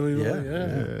lot. Philly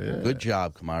Lawyer, Good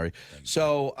job, Kamari.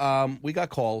 So we got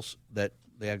calls that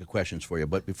they had questions for you.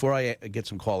 But before I get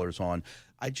some callers on,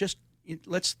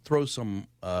 let's throw some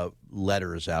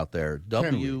letters out there.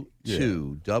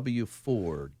 W2,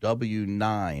 W4,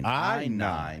 W9,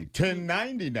 I9,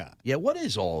 1099. Yeah, what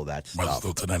is all of that Might stuff? throw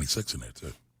 1096 in there,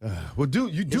 too. Well, do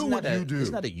what you do.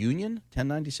 Isn't that a union,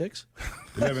 1096?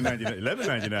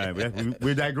 1199.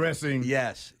 We're digressing.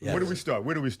 Yes. Where do we start?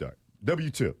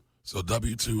 W2. So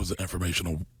W-2 is an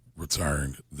informational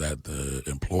return that the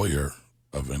employer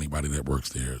of anybody that works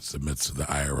there submits to the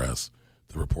IRS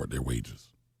to report their wages.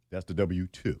 That's the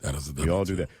W-2. That is the W-2. We all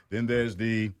do that. Then there's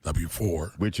the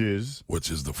W-4, which is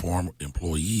the form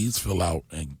employees fill out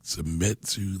and submit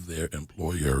to their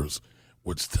employers,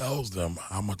 which tells them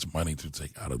how much money to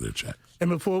take out of their check.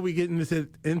 And before we get into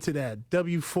that,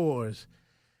 W-4s,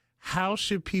 how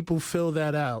should people fill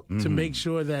that out to make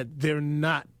sure that they're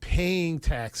not paying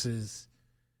taxes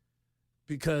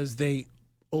because they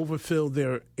overfilled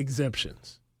their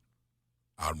exemptions?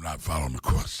 I'm not following the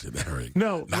question, Eric.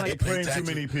 No, not like to pay claim too taxes.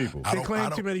 many people. They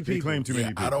claim too many people.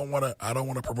 I don't want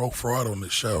to promote fraud on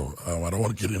this show. I don't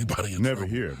want to get anybody in Never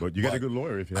trouble. here, but you got a good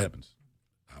lawyer if it happens.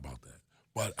 How about that?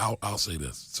 But I'll say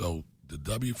this. So the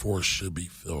W-4 should be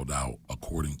filled out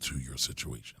according to your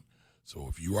situation. So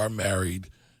if you are married,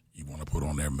 you want to put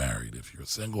on there married. If you're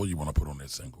single, you want to put on there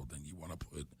single. Then you want to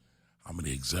put how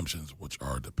many exemptions, which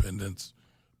are dependents,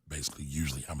 basically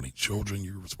usually how many children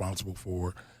you're responsible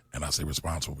for. And I say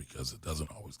responsible because it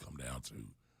doesn't always come down to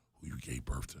who you gave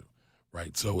birth to,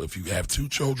 right? So if you have 2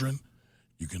 children,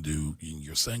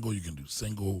 you're single, you can do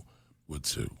single with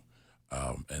 2.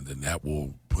 And then that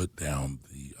will put down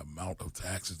the amount of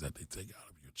taxes that they take out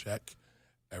of your check,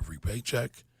 every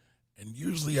paycheck. And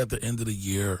usually at the end of the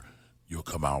year, you'll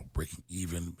come out breaking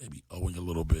even, maybe owing a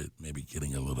little bit, maybe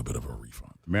getting a little bit of a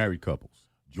refund. Married couples,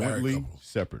 jointly, Married couples.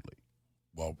 separately.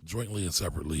 Well, jointly and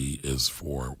separately is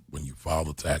for when you file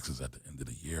the taxes at the end of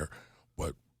the year,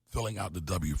 but filling out the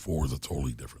W-4 is a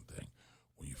totally different thing.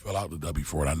 When you fill out the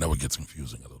W-4, and I know it gets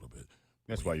confusing a little bit.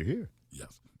 That's why you're here.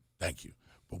 Yes, thank you.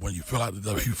 But when you fill out the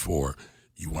W-4,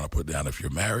 you want to put down if you're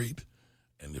married,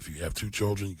 and if you have 2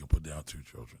 children, you can put down 2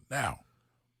 children. Now,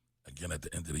 again, at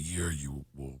the end of the year, you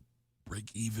will break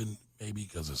even maybe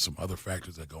because there's some other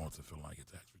factors that go into filling out your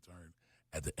tax return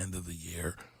at the end of the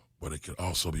year, but it could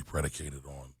also be predicated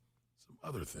on some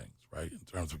other things, right, in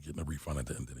terms of getting a refund at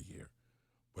the end of the year.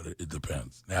 But it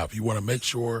depends. Now, if you want to make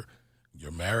sure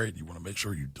you're married, you want to make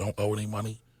sure you don't owe any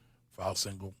money, file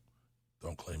single,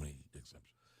 don't claim any exemptions.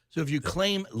 So if you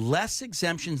claim less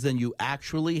exemptions than you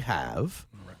actually have,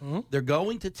 they're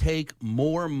going to take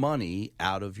more money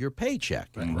out of your paycheck.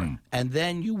 Right. And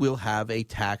then you will have a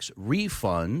tax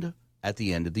refund at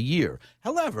the end of the year.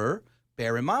 However,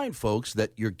 bear in mind, folks,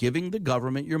 that you're giving the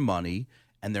government your money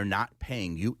and they're not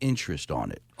paying you interest on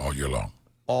it. All year long.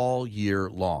 All year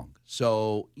long.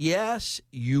 So, yes,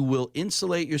 you will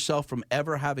insulate yourself from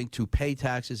ever having to pay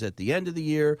taxes at the end of the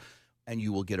year, and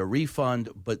you will get a refund,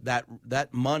 but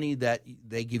that money that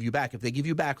they give you back, if they give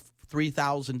you back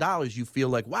 $3,000, you feel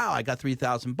like, wow, I got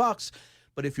 $3,000.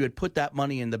 But if you had put that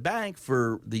money in the bank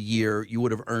for the year, you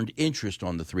would have earned interest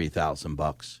on the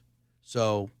 $3,000.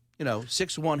 So,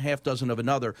 6 of one, half dozen of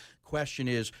another. Question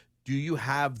is, do you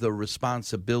have the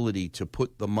responsibility to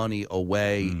put the money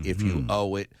away if you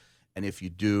owe it? And if you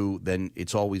do, then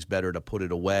it's always better to put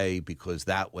it away because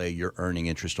that way you're earning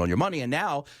interest on your money. And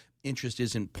now interest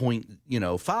isn't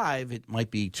 0.5, it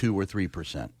might be 2 or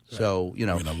 3%. Right. So,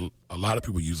 a lot of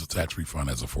people use a tax refund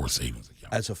as a forced savings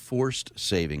account. As a forced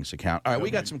savings account. All right, we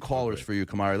got some callers for you,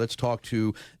 Kamari. Let's talk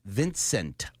to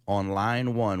Vincent on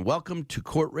line 1. Welcome to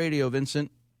Court Radio,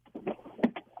 Vincent.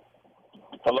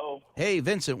 Hello. Hey,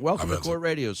 Vincent. Welcome to Court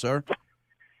Radio, sir. Hey,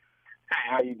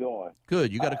 how you doing?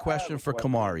 Good. You got a question for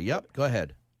Kamari. Yep, go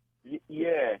ahead.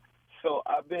 Yeah. So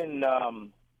I've been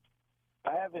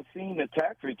I haven't seen the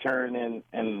tax return in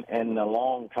a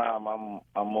long time.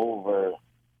 I'm over,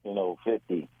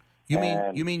 50. You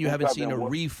mean you haven't seen a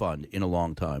refund in a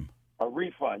long time? A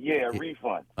refund, yeah, a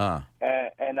refund.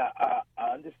 And I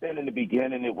understand in the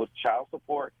beginning it was child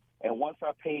support, and once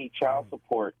I paid child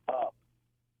support up,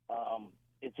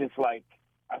 it's just like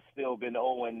I've still been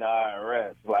owing the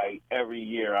IRS. Like every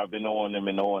year I've been owing them,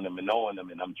 and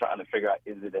I'm trying to figure out,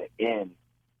 is it an end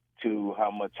to how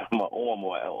much I'm going to owe them,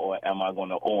 or am I going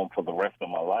to owe them for the rest of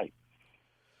my life?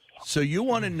 So you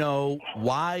want to know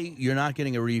why you're not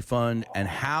getting a refund, and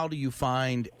how do you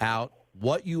find out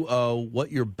what you owe,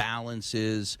 what your balance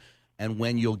is, and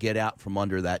when you'll get out from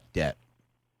under that debt?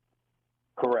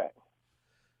 Correct.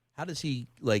 How does he,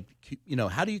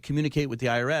 how do you communicate with the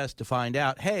IRS to find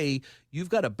out, hey, you've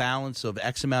got a balance of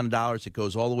X amount of dollars that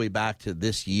goes all the way back to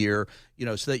this year,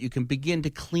 so that you can begin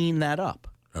to clean that up?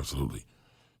 Absolutely.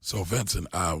 So, Vincent,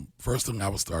 first thing I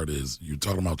would start is, you're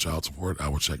talking about child support. I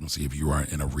would check and see if you are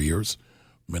in arrears.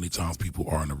 Many times people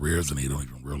are in arrears and they don't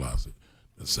even realize it.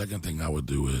 The second thing I would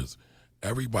do is,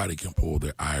 everybody can pull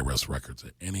their IRS records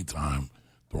at any time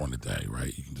during the day,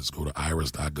 right? You can just go to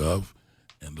irs.gov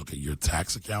and look at your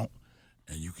tax account,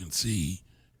 and you can see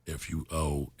if you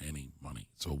owe any money.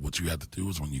 So what you have to do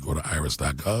is, when you go to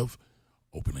irs.gov,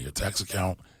 open your tax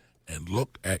account, and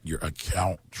look at your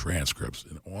account transcripts.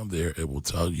 And on there, it will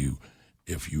tell you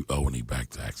if you owe any back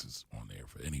taxes on there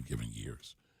for any given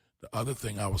years. The other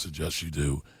thing I would suggest you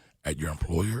do at your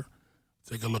employer,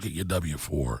 take a look at your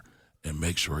W-4 and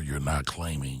make sure you're not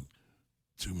claiming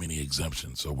too many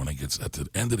exemptions. So when it gets at the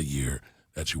end of the year,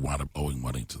 that you wind up owing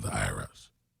money to the IRS.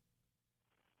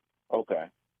 Okay.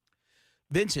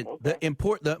 Vincent,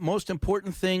 the most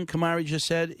important thing Kamari just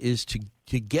said is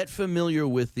to get familiar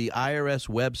with the IRS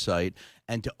website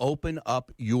and to open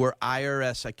up your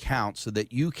IRS account so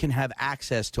that you can have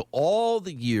access to all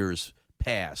the years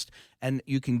past, and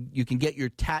you can get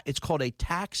your it's called a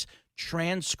tax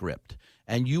transcript,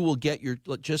 and you will get your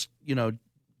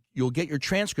you'll get your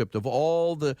transcript of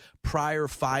all the prior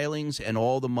filings and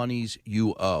all the monies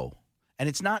you owe, and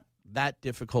it's not that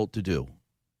difficult to do.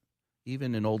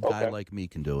 Even an old guy like me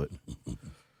can do it.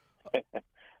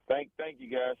 Thank you,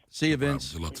 guys. See you,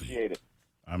 Vince. Appreciate it.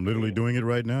 I'm literally doing it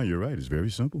right now. You're right. It's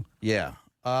very simple. Yeah.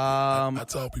 I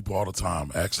tell people all the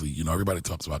time, actually, everybody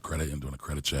talks about credit and doing a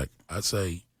credit check. I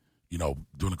say,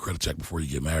 doing a credit check before you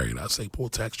get married, I say pull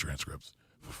tax transcripts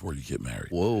before you get married.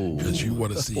 Whoa! Because you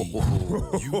want to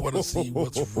see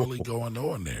what's really going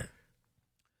on there.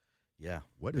 Yeah.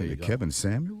 What is it, Kevin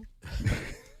Samuel?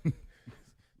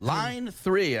 Line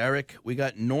 3, Eric. We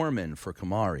got Norman for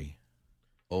Kamari.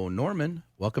 Oh, Norman,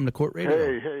 welcome to Court Radio.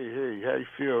 Hey, how you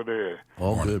feel there?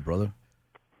 All good, brother.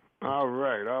 All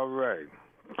right.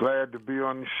 Glad to be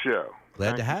on the show.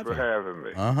 Glad to have you. Thank you for having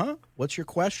me. Uh-huh. What's your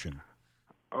question?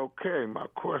 Okay, my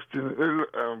question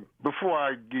is, before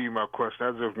I give you my question,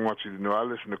 I just want you to know I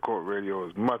listen to Court Radio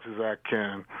as much as I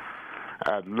can.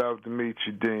 I'd love to meet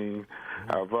you, Dean.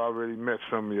 I've already met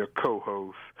some of your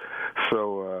co-hosts,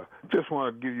 so just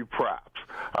want to give you props.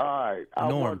 All right.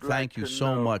 Norm, thank you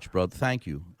so much, brother. Thank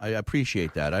you. I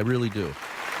appreciate that. I really do.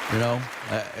 You know,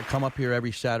 I come up here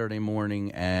every Saturday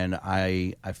morning, and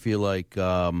I feel like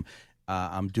I'm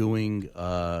doing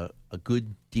a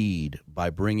good deed by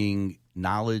bringing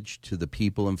knowledge to the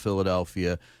people in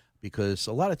Philadelphia, because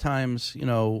a lot of times, you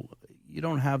know, you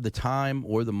don't have the time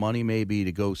or the money maybe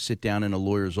to go sit down in a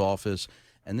lawyer's office,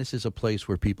 and this is a place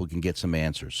where people can get some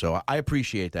answers. So I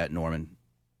appreciate that, Norman.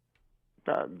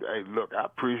 Hey, look, I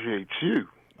appreciate you.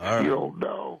 All right. You don't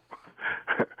know.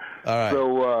 All right.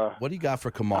 So, what do you got for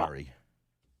Kamari?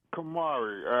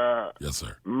 Kamari, yes,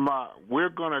 sir. We're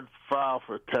going to file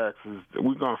for taxes.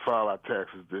 We're going to file our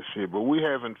taxes this year, but we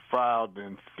haven't filed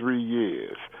in 3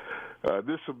 years.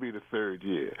 This will be the 3rd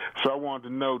year. So I wanted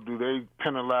to know, do they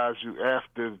penalize you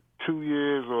after 2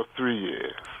 years or 3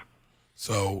 years?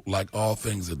 So, like all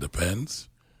things, it depends.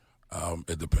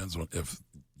 It depends on if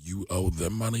you owe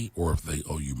them money or if they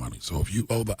owe you money. So if you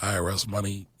owe the IRS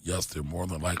money, yes, there more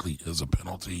than likely is a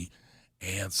penalty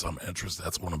and some interest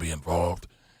that's going to be involved.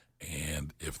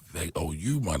 And if they owe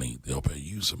you money, they'll pay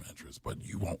you some interest, but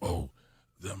you won't owe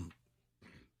them,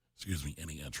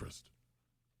 any interest.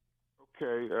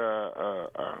 Okay,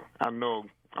 I know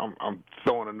I'm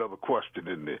throwing another question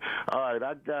in there. All right,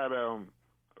 I got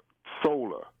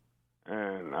solar,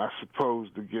 and I'm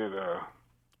supposed to get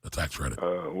a tax credit.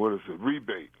 What is it?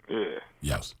 Rebate? Yeah.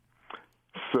 Yes.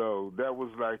 So that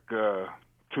was like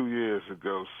 2 years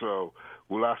ago. So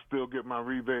will I still get my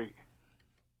rebate?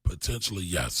 Potentially,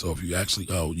 yes. So if you actually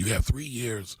owe, you have 3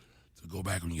 years to go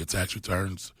back on your tax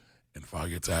returns and file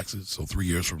your taxes. So 3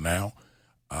 years from now,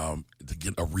 to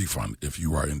get a refund if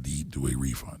you are indeed due a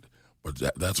refund. But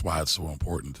that's why it's so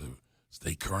important to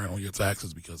stay current on your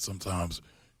taxes, because sometimes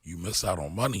you miss out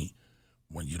on money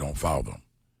when you don't file them.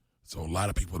 So a lot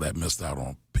of people that missed out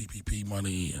on PPP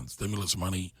money and stimulus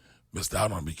money missed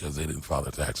out on because they didn't file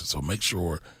their taxes. So make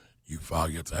sure you file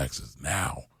your taxes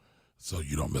now so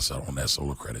you don't miss out on that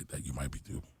solar credit that you might be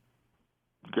due.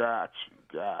 Got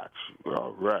you.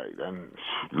 All right. And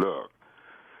look,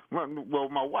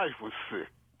 my wife was sick.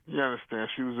 You understand?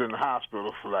 She was in the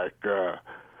hospital for like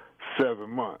 7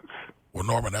 months. Well,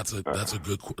 Norman, that's a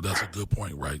good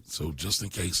point, right? So just in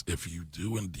case, if you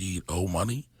do indeed owe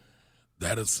money,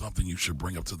 that is something you should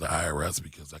bring up to the IRS,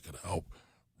 because that could help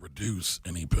reduce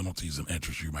any penalties and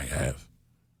interest you may have.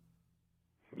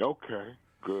 Okay.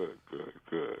 Good.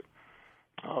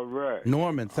 All right.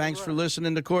 Norman, thanks for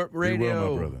listening to Court Radio. Be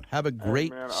well, my brother. Have a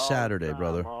great Saturday,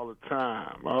 brother. All the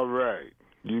time. All right.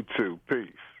 You too. Peace.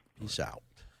 Peace out.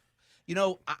 You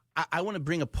know, I want to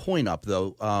bring a point up,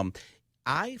 though.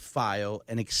 I file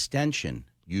an extension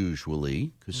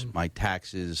usually because my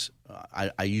taxes,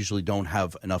 I usually don't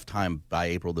have enough time by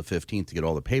April the 15th to get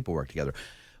all the paperwork together.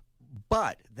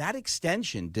 But that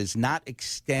extension does not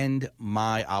extend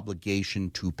my obligation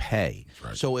to pay.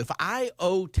 Right. So if I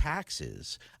owe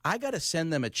taxes, I got to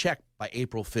send them a check by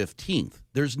April 15th.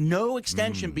 There's no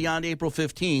extension beyond April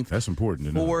 15th. That's important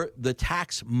to know. For the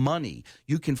tax money.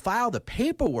 You can file the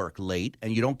paperwork late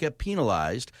and you don't get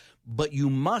penalized, but you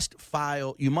must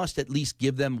at least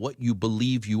give them what you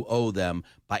believe you owe them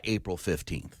by April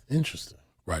 15th. Interesting.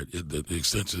 Right. The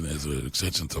extension is an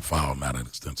extension to file, not an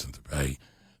extension to pay.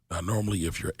 Now, normally,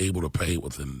 if you're able to pay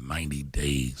within 90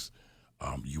 days,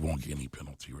 you won't get any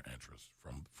penalty or interest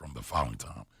from the filing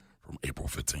time, from April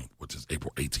 15th, which is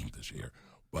April 18th this year.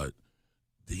 But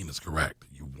Dean is correct.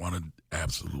 You want to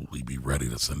absolutely be ready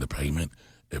to send a payment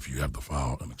if you have to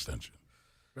file an extension.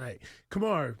 Right.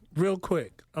 Kamar, real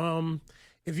quick.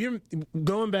 If you're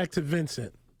going back to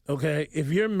Vincent, okay, if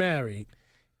you're married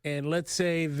and let's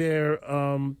say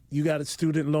you got a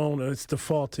student loan or it's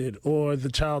defaulted or the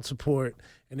child support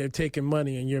and they're taking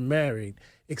money and you're married,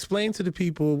 explain to the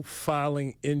people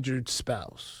filing injured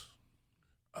spouse.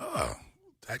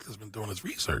 Act has been doing his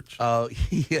research. Oh,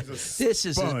 yeah. This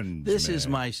is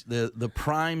the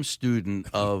prime student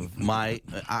of my.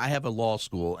 I have a law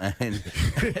school, and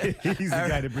he's the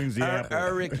guy that brings the apple.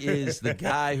 Eric is the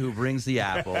guy who brings the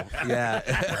apple. Yeah.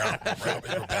 Brown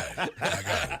paper bag. I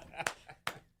got it.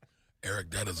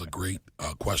 Eric, that is a great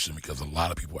question because a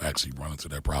lot of people actually run into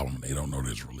that problem and they don't know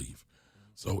there's relief.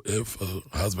 So if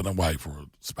a husband and wife or a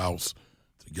spouse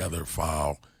together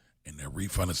file and their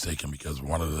refund is taken because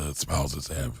one of the spouses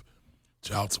have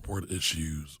child support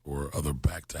issues or other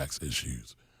back tax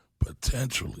issues,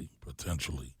 potentially,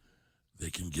 they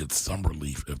can get some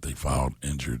relief if they filed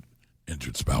injured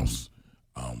spouse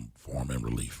form and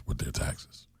relief with their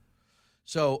taxes.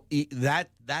 So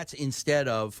that's instead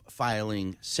of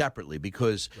filing separately,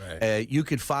 because you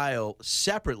could file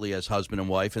separately as husband and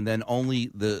wife, and then only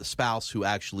the spouse who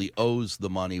actually owes the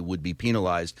money would be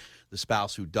penalized. The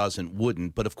spouse who doesn't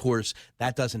wouldn't. But, of course,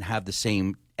 that doesn't have the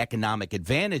same economic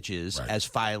advantages as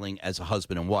filing as a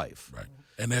husband and wife. Right.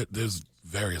 And there's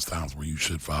various times where you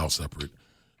should file separate.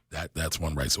 That's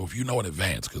one, right? So if you know in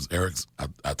advance, because Eric's,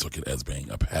 I took it as being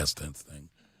a past tense thing.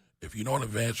 If you know in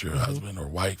advance your husband or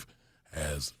wife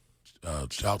has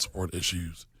child support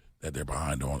issues that they're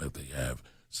behind on, if they have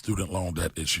student loan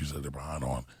debt issues that they're behind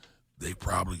on, they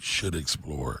probably should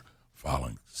explore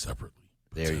filing separately,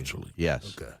 potentially.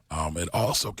 Yes. Okay. It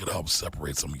also could help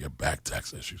separate some of your back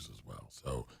tax issues as well.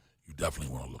 So you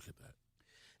definitely want to look at that.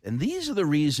 And these are the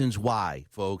reasons why,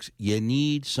 folks, you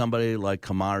need somebody like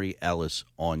Kamari Ellis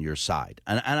on your side.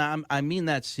 And I mean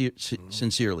that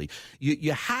sincerely.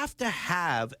 You have to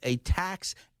have a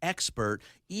tax expert,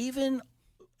 even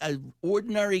an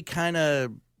ordinary kind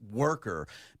of worker,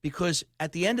 because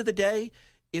at the end of the day,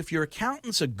 if your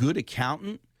accountant's a good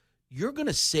accountant, you're going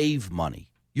to save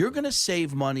money. You're going to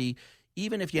save money.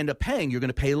 Even if you end up paying, you're going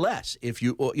to pay less if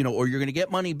or you're going to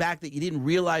get money back that you didn't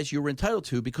realize you were entitled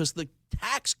to, because the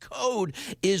tax code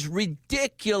is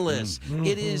ridiculous.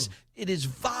 Mm-hmm. It is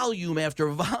volume after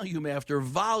volume after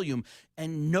volume,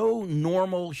 and no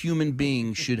normal human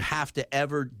being should have to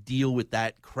ever deal with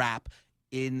that crap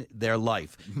in their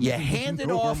life. You hand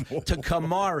it off to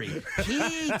Kamari.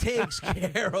 He takes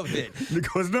care of it.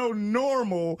 Because no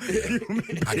normal human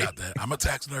being. I got that. I'm a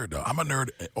tax nerd, though. I'm a nerd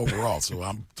overall, so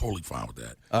I'm totally fine with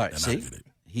that. All right, and see? I get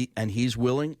it. He's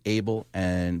willing, able,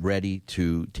 and ready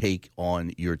to take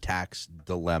on your tax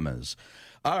dilemmas.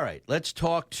 All right, let's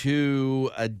talk to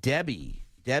Debbie.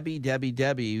 Debbie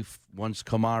wants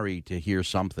Kamari to hear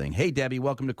something. Hey, Debbie,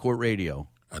 welcome to Court Radio.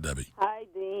 Hi, Debbie. Hi,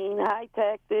 Dean. Hi,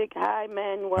 Tactic. Hi,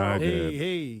 Manuel. Hi,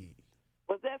 Hey.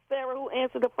 Was that Sarah who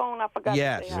answered the phone? I forgot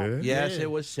Yes. to say hi. Yes, it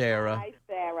was Sarah. Hi,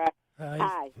 Sarah.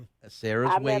 Hi.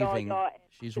 Sarah's I met all waving. y'all at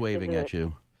She's waving at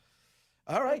you.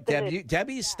 All right, Debbie.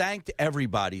 Debbie's thanked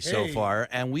everybody so far,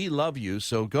 and we love you.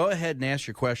 So go ahead and ask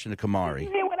your question to Kamari.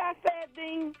 You hear what I said,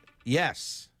 Dean?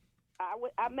 Yes.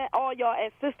 I met all y'all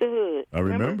at Sisterhood. I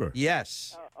remember.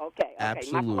 Yes. Okay.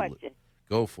 Absolutely. My question.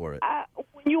 Go for it.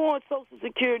 When you on Social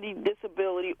Security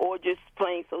disability or just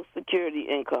plain Social Security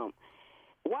income,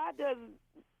 why does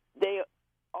there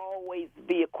always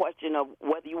be a question of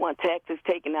whether you want taxes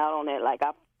taken out on that?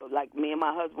 Like me and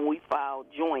my husband, we filed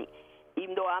joint,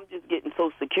 even though I'm just getting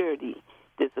Social Security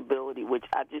disability, which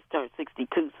I just turned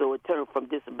 62, so it turned from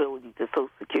disability to Social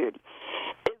Security.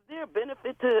 Is there a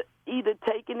benefit to either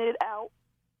taking it out?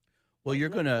 Well, you're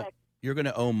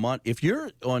gonna owe money if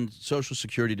you're on Social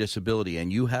Security disability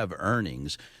and you have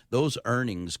earnings. Those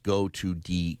earnings go to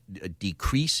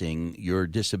decreasing your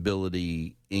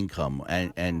disability income,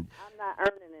 and I'm not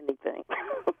earning anything.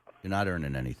 You're not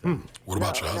earning anything. What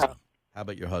about your husband? How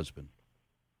about your husband?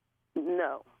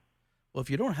 No. Well, if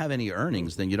you don't have any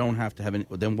earnings, then you don't have to have any.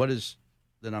 Then what is?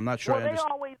 Then I'm not sure. Well, they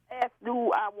always ask,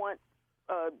 do I want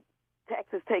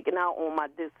taxes taken out on my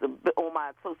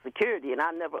Social Security, and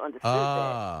I never understood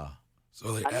that.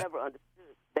 So I never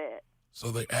understood that.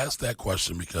 So they ask that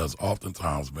question because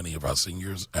oftentimes many of our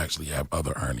seniors actually have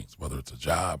other earnings, whether it's a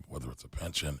job, whether it's a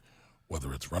pension,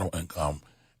 whether it's rental income,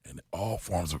 and all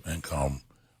forms of income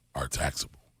are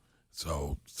taxable.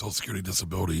 So Social Security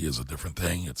disability is a different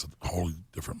thing. It's a wholly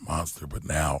different monster, but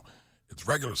now it's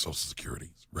regular Social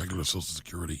Security. Regular Social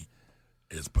Security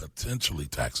is potentially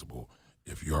taxable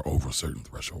if you are over certain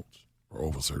thresholds or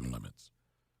over certain limits.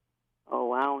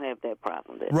 Oh, I don't have that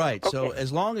problem there. Right. Okay. So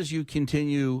as long as you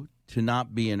continue to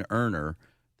not be an earner,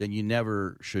 then you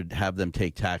never should have them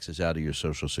take taxes out of your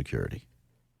Social Security.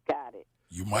 Got it.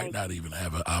 You might not even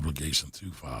have an obligation to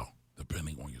file,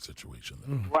 depending on your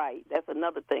situation. Right. That's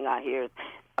another thing I hear.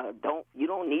 You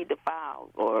don't need to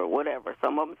file or whatever.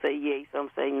 Some of them say yay, some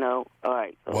say no. All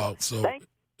right. So well, so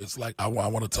It's like, I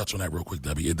want to touch on that real quick,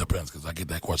 Debbie. It depends, because I get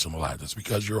that question a lot. Just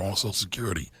because you're on Social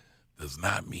Security does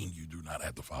not mean you do not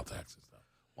have to file taxes.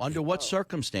 Under what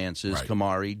circumstances,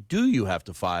 Kamari, do you have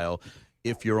to file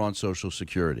if you're on Social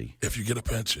Security? If you get a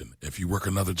pension, if you work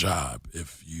another job,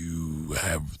 if you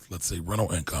have, let's say,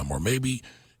 rental income, or maybe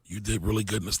you did really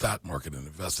good in the stock market and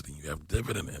invested and you have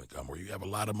dividend income, or you have a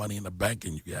lot of money in the bank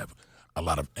and you have a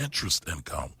lot of interest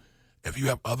income. If you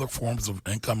have other forms of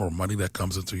income or money that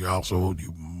comes into your household,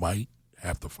 you might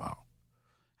have to file.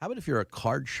 How about if you're a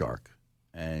card shark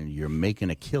and you're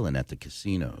making a killing at the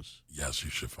casinos? Yes,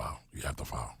 you should file. You have to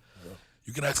file. Yeah.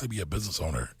 You can actually be a business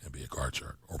owner and be a card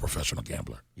shark or a professional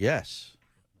gambler. Yes,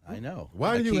 I know.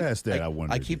 Why do you ask that? I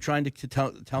wonder. I keep trying to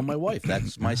tell my wife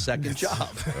that's my second job.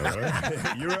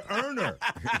 You're an earner.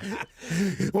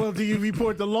 Well, do you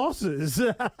report the losses?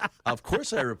 Of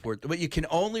course I report, but you can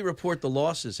only report the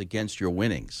losses against your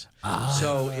winnings.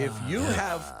 So if you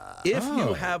have,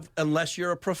 unless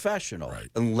you're a professional,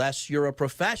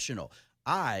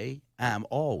 I am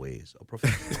always a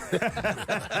professional.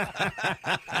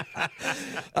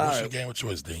 What's your game of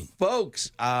choice, Dean?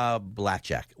 Folks,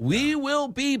 blackjack. We will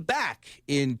be back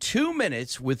in 2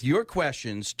 minutes with your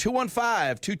questions.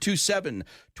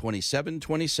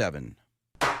 215-227-2727.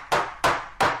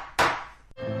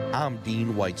 I'm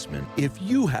Dean Weitzman. If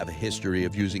you have a history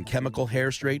of using chemical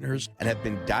hair straighteners and have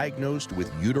been diagnosed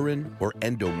with uterine or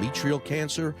endometrial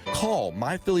cancer, call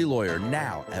My Philly Lawyer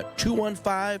now at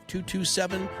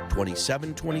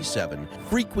 215-227-2727.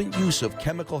 Frequent use of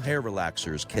chemical hair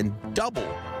relaxers can double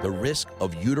the risk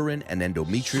of uterine and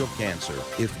endometrial cancer.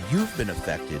 If you've been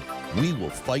affected, we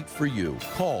will fight for you.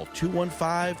 Call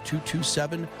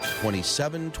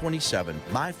 215-227-2727.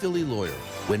 My Philly Lawyer,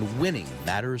 when winning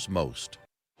matters most.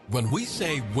 When we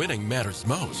say winning matters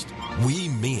most, we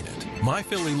mean it. My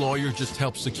Philly Lawyer just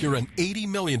helped secure an $80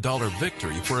 million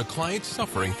victory for a client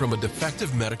suffering from a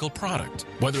defective medical product.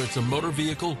 Whether it's a motor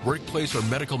vehicle, workplace, or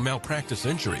medical malpractice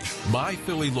injury, My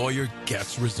Philly Lawyer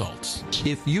gets results.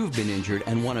 If you've been injured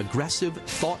and want aggressive,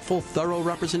 thoughtful, thorough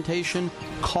representation,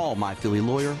 call My Philly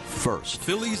Lawyer first.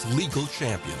 Philly's legal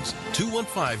champions,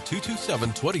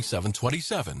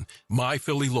 215-227-2727. My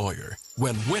Philly Lawyer,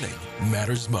 when winning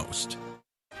matters most.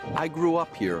 I grew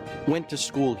up here, went to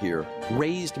school here,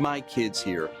 raised my kids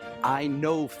here. I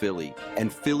know Philly,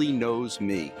 and Philly knows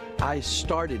me. I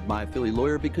started My Philly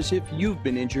Lawyer because if you've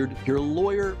been injured, your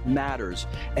lawyer matters,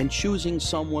 and choosing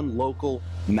someone local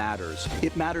matters.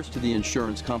 It matters to the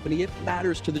insurance company, it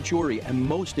matters to the jury, and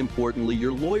most importantly,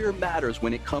 your lawyer matters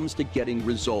when it comes to getting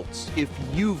results. If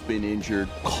you've been injured,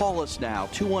 call us now,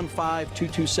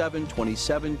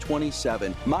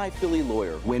 215-227-2727. My Philly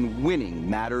Lawyer, when winning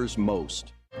matters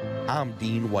most. I'm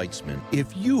Dean Weitzman.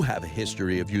 If you have a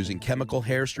history of using chemical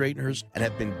hair straighteners and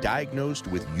have been diagnosed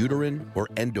with uterine or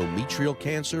endometrial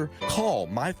cancer, call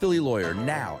My Philly Lawyer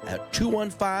now at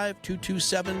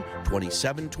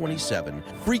 215-227-2727.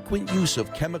 Frequent use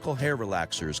of chemical hair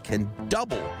relaxers can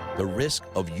double the risk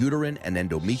of uterine and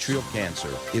endometrial cancer.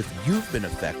 If you've been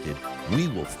affected, we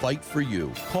will fight for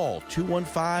you. Call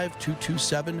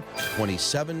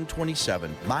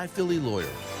 215-227-2727. My Philly Lawyer,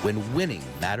 when winning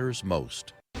matters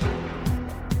most.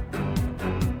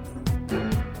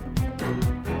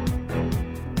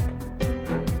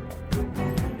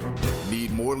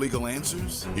 Need more legal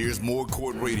answers? Here's more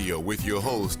Court Radio with your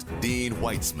host, Dean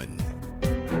Weitzman.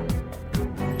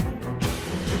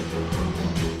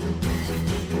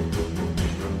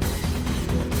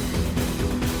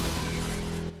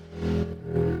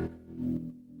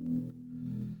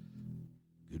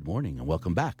 Good morning and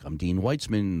welcome back. I'm Dean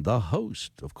Weitzman, the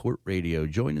host of Court Radio,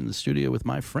 joined in the studio with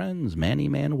my friends Manny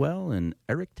Manuel and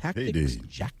Eric Tactics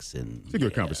Jackson. It's a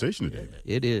good conversation today.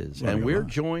 It is. And we're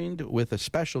joined with a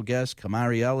special guest,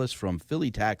 Kamari Ellis from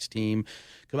Philly Tax Team.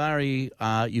 Kamari,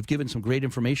 you've given some great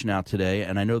information out today,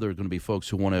 and I know there are going to be folks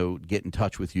who want to get in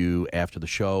touch with you after the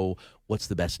show. What's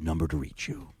the best number to reach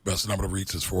you? Best number to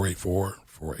reach is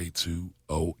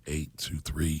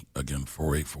 484-482-0823. Again,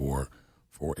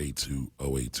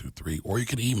 484-482-0823. Or you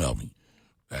can email me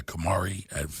at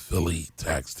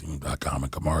Kamari@PhillyTaxTeam.com.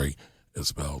 And Kamari is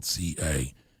spelled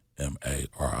C-A-M-A-R-I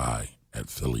at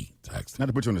Philly Tax Team. Not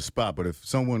to put you on the spot, but if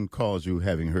someone calls you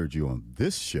having heard you on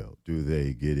this show, do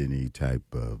they get any type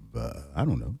of, I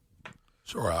don't know?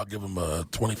 Sure, I'll give them a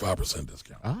 25%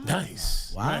 discount.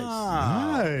 Nice.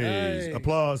 Wow. Nice. Hey.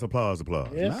 Applause. Yes,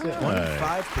 Nice.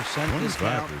 25%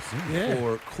 discount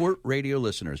for Court Radio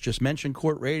listeners. Just mention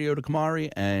Court Radio to Kamari,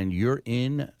 and you're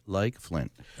in like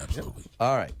Flint. Absolutely.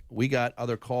 All right. We got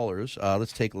other callers.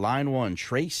 Let's take line one,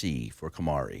 Tracy for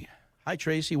Kamari. Hi,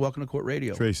 Tracy. Welcome to Court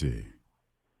Radio. Tracy.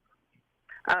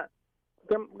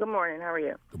 Good morning. How are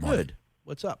you? Good morning. Good.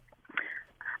 What's up?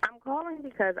 I'm calling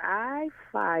because I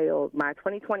filed my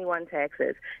 2021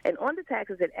 taxes, and on the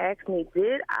taxes it asked me,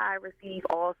 did I receive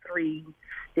all three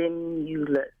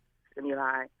stimuli?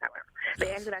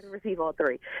 They asked me if I receive all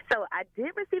three. So I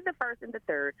did receive the first and the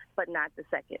third, but not the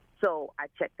second. So I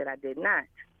checked that I did not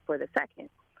for the second.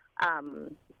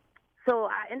 So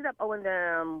I ended up owing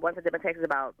them, once I did my taxes,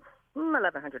 about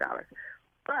 $1,100.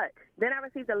 But then I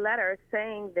received a letter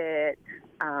saying that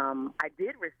I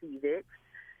did receive it,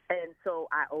 and so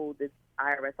I owed the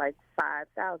IRS like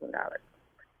 $5,000.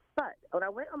 But when I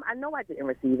went I know I didn't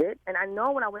receive it, and I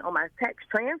know when I went on my tax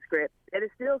transcript that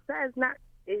it still says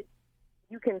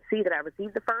you can see that I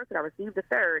received the first and I received the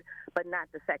third, but not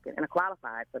the second, and I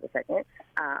qualified for the second.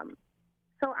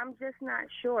 So I'm just not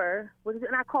sure.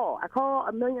 And I call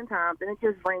a million times, and it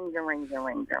just rings and rings and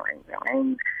rings and rings and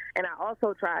rings. And I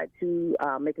also tried to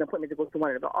make an appointment to go to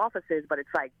one of the offices, but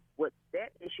it's like what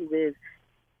that issue is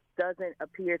doesn't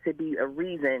appear to be a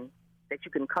reason that you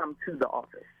can come to the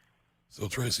office. So,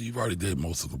 Tracy, you've already did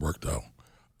most of the work, though.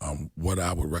 What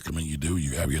I would recommend you do,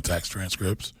 you have your tax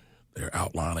transcripts. They're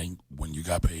outlining when you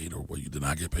got paid or when you did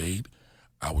not get paid.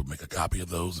 I would make a copy of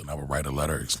those, and I would write a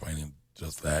letter explaining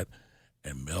just that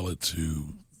and mail it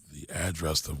to the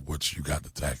address of which you got the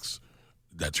tax,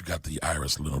 that you got the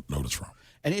IRS notice from.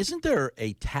 And isn't there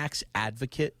a tax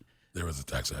advocate? There is a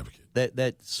tax advocate.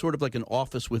 That's sort of like an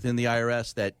office within the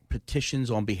IRS that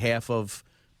petitions on behalf of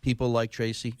people like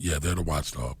Tracy? Yeah, they're the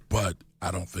watchdog. But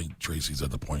I don't think Tracy's at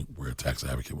the point where a tax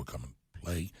advocate would come and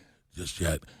play just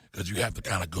yet, because you have to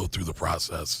kind of go through the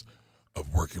process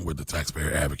of working with the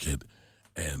taxpayer advocate,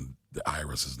 and the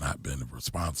IRS has not been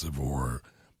responsive or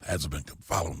hasn't been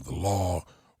following the law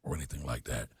or anything like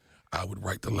that. I would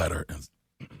write the letter and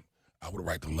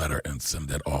send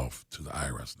that off to the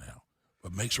IRS now.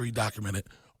 But make sure you document it.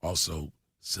 Also,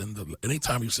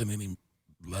 anytime you send any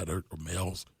letter or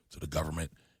mails to the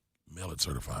government, mail it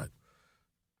certified.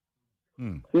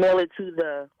 Mail it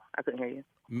to I couldn't hear you.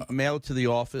 Mail it to the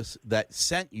office that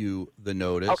sent you the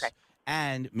notice. Okay.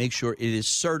 And make sure it is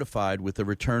certified with a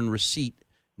return receipt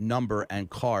number and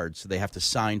card, so they have to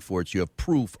sign for it, so you have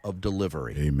proof of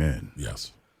delivery. Amen.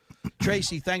 Yes.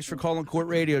 Tracy, thanks for calling Court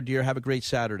Radio, dear. Have a great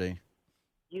Saturday.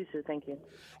 You too. Thank you.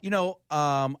 You know,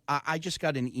 I just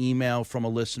got an email from a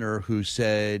listener who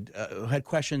said had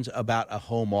questions about a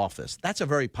home office. That's a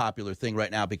very popular thing right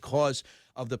now because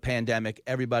of the pandemic.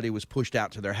 Everybody was pushed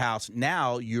out to their house.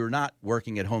 Now you're not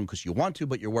working at home because you want to,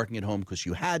 but you're working at home because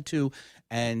you had to.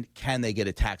 And can they get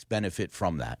a tax benefit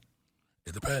from that?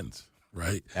 It depends,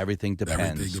 right? Everything depends.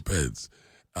 Everything depends.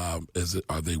 Are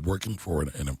they working for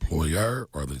an employer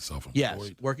or are they self-employed?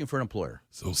 Yes, working for an employer.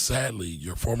 So sadly,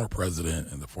 your former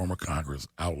president and the former Congress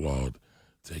outlawed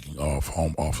taking off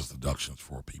home office deductions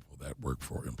for people that work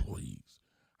for employees.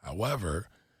 However,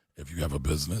 if you have a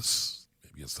business,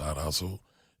 maybe a side hustle,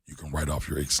 you can write off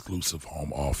your exclusive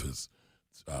home office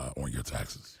on your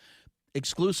taxes.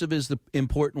 Exclusive is the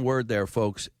important word there,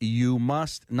 folks. You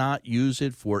must not use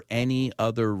it for any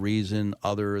other reason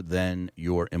other than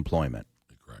your employment.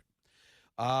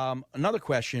 Another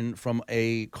question from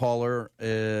a caller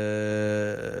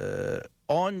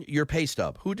on your pay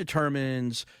stub. Who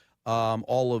determines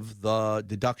all of the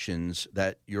deductions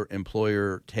that your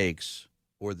employer takes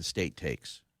or the state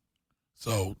takes?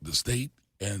 So the state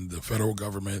and the federal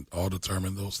government all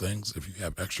determine those things. If you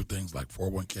have extra things like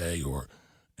 401k or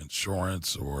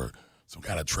insurance or some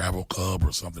kind of travel club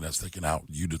or something that's taken out,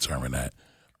 you determine that.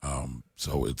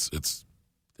 So it's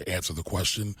to answer the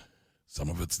question. Some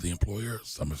of it's the employer,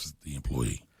 some of it's the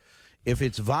employee. If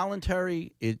it's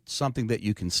voluntary, it's something that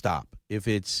you can stop. If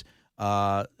it's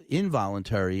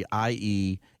involuntary,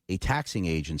 i.e. a taxing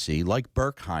agency like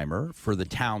Berkheimer for the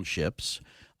townships,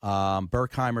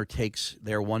 Berkheimer takes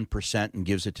their 1% and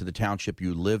gives it to the township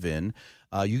you live in.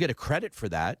 You get a credit for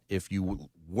that if you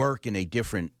work in a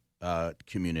different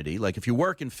community. Like if you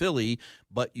work in Philly,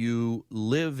 but you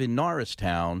live in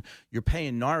Norristown, you're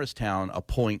paying Norristown a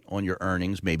point on your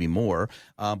earnings, maybe more.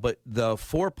 But the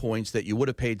 4 points that you would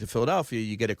have paid to Philadelphia,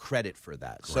 you get a credit for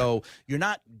that. Correct. So you're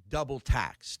not double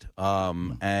taxed.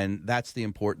 And that's the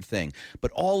important thing.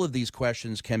 But all of these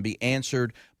questions can be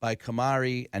answered by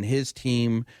Kamari and his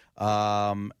team.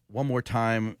 One more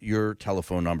time, your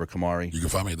telephone number, Kamari. You can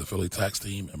find me at the Philly Tax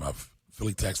Team at my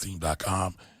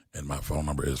phillytaxteam.com. And my phone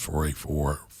number is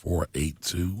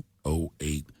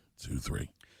 484-482-0823.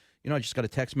 You know, I just got a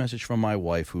text message from my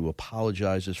wife who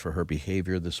apologizes for her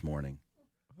behavior this morning.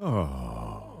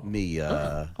 Oh.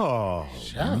 Man.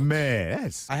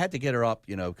 I had to get her up,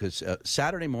 because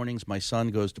Saturday mornings my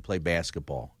son goes to play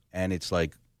basketball, and it's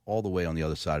like all the way on the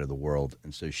other side of the world.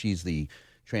 And so she's the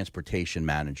transportation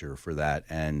manager for that.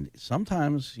 And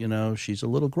sometimes, she's a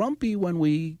little grumpy when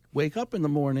we wake up in the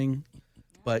morning.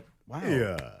 But, wow.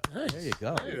 Yeah. There you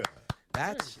go. Yeah.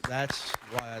 That's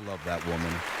why I love that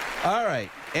woman. All right.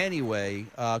 Anyway,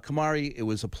 Kamari, it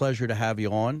was a pleasure to have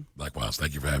you on. Likewise.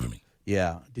 Thank you for having me.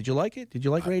 Yeah. Did you like it? Did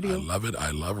you like radio? I love it.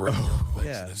 I love radio.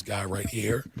 Yeah. This guy right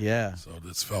here. Yeah. So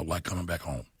this felt like coming back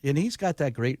home. And he's got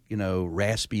that great,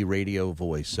 raspy radio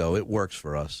voice, so it works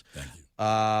for us. Thank you.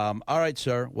 All right,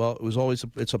 sir. Well,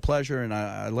 it's a pleasure, and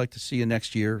I'd like to see you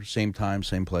next year, same time,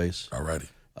 same place. All righty.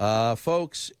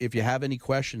 Folks, if you have any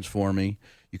questions for me,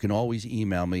 you can always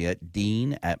email me at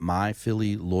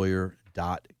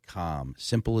dean@myphillylawyer.com.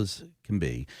 Simple as can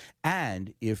be.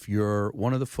 And if you're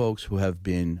one of the folks who have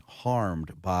been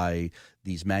harmed by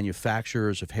these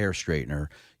manufacturers of hair straightener,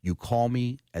 you call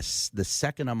me the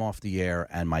second I'm off the air,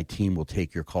 and my team will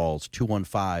take your calls,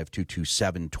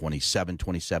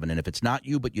 215-227-2727. And if it's not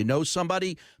you, but you know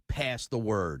somebody, pass the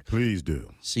word. Please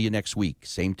do. See you next week.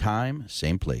 Same time,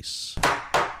 same place.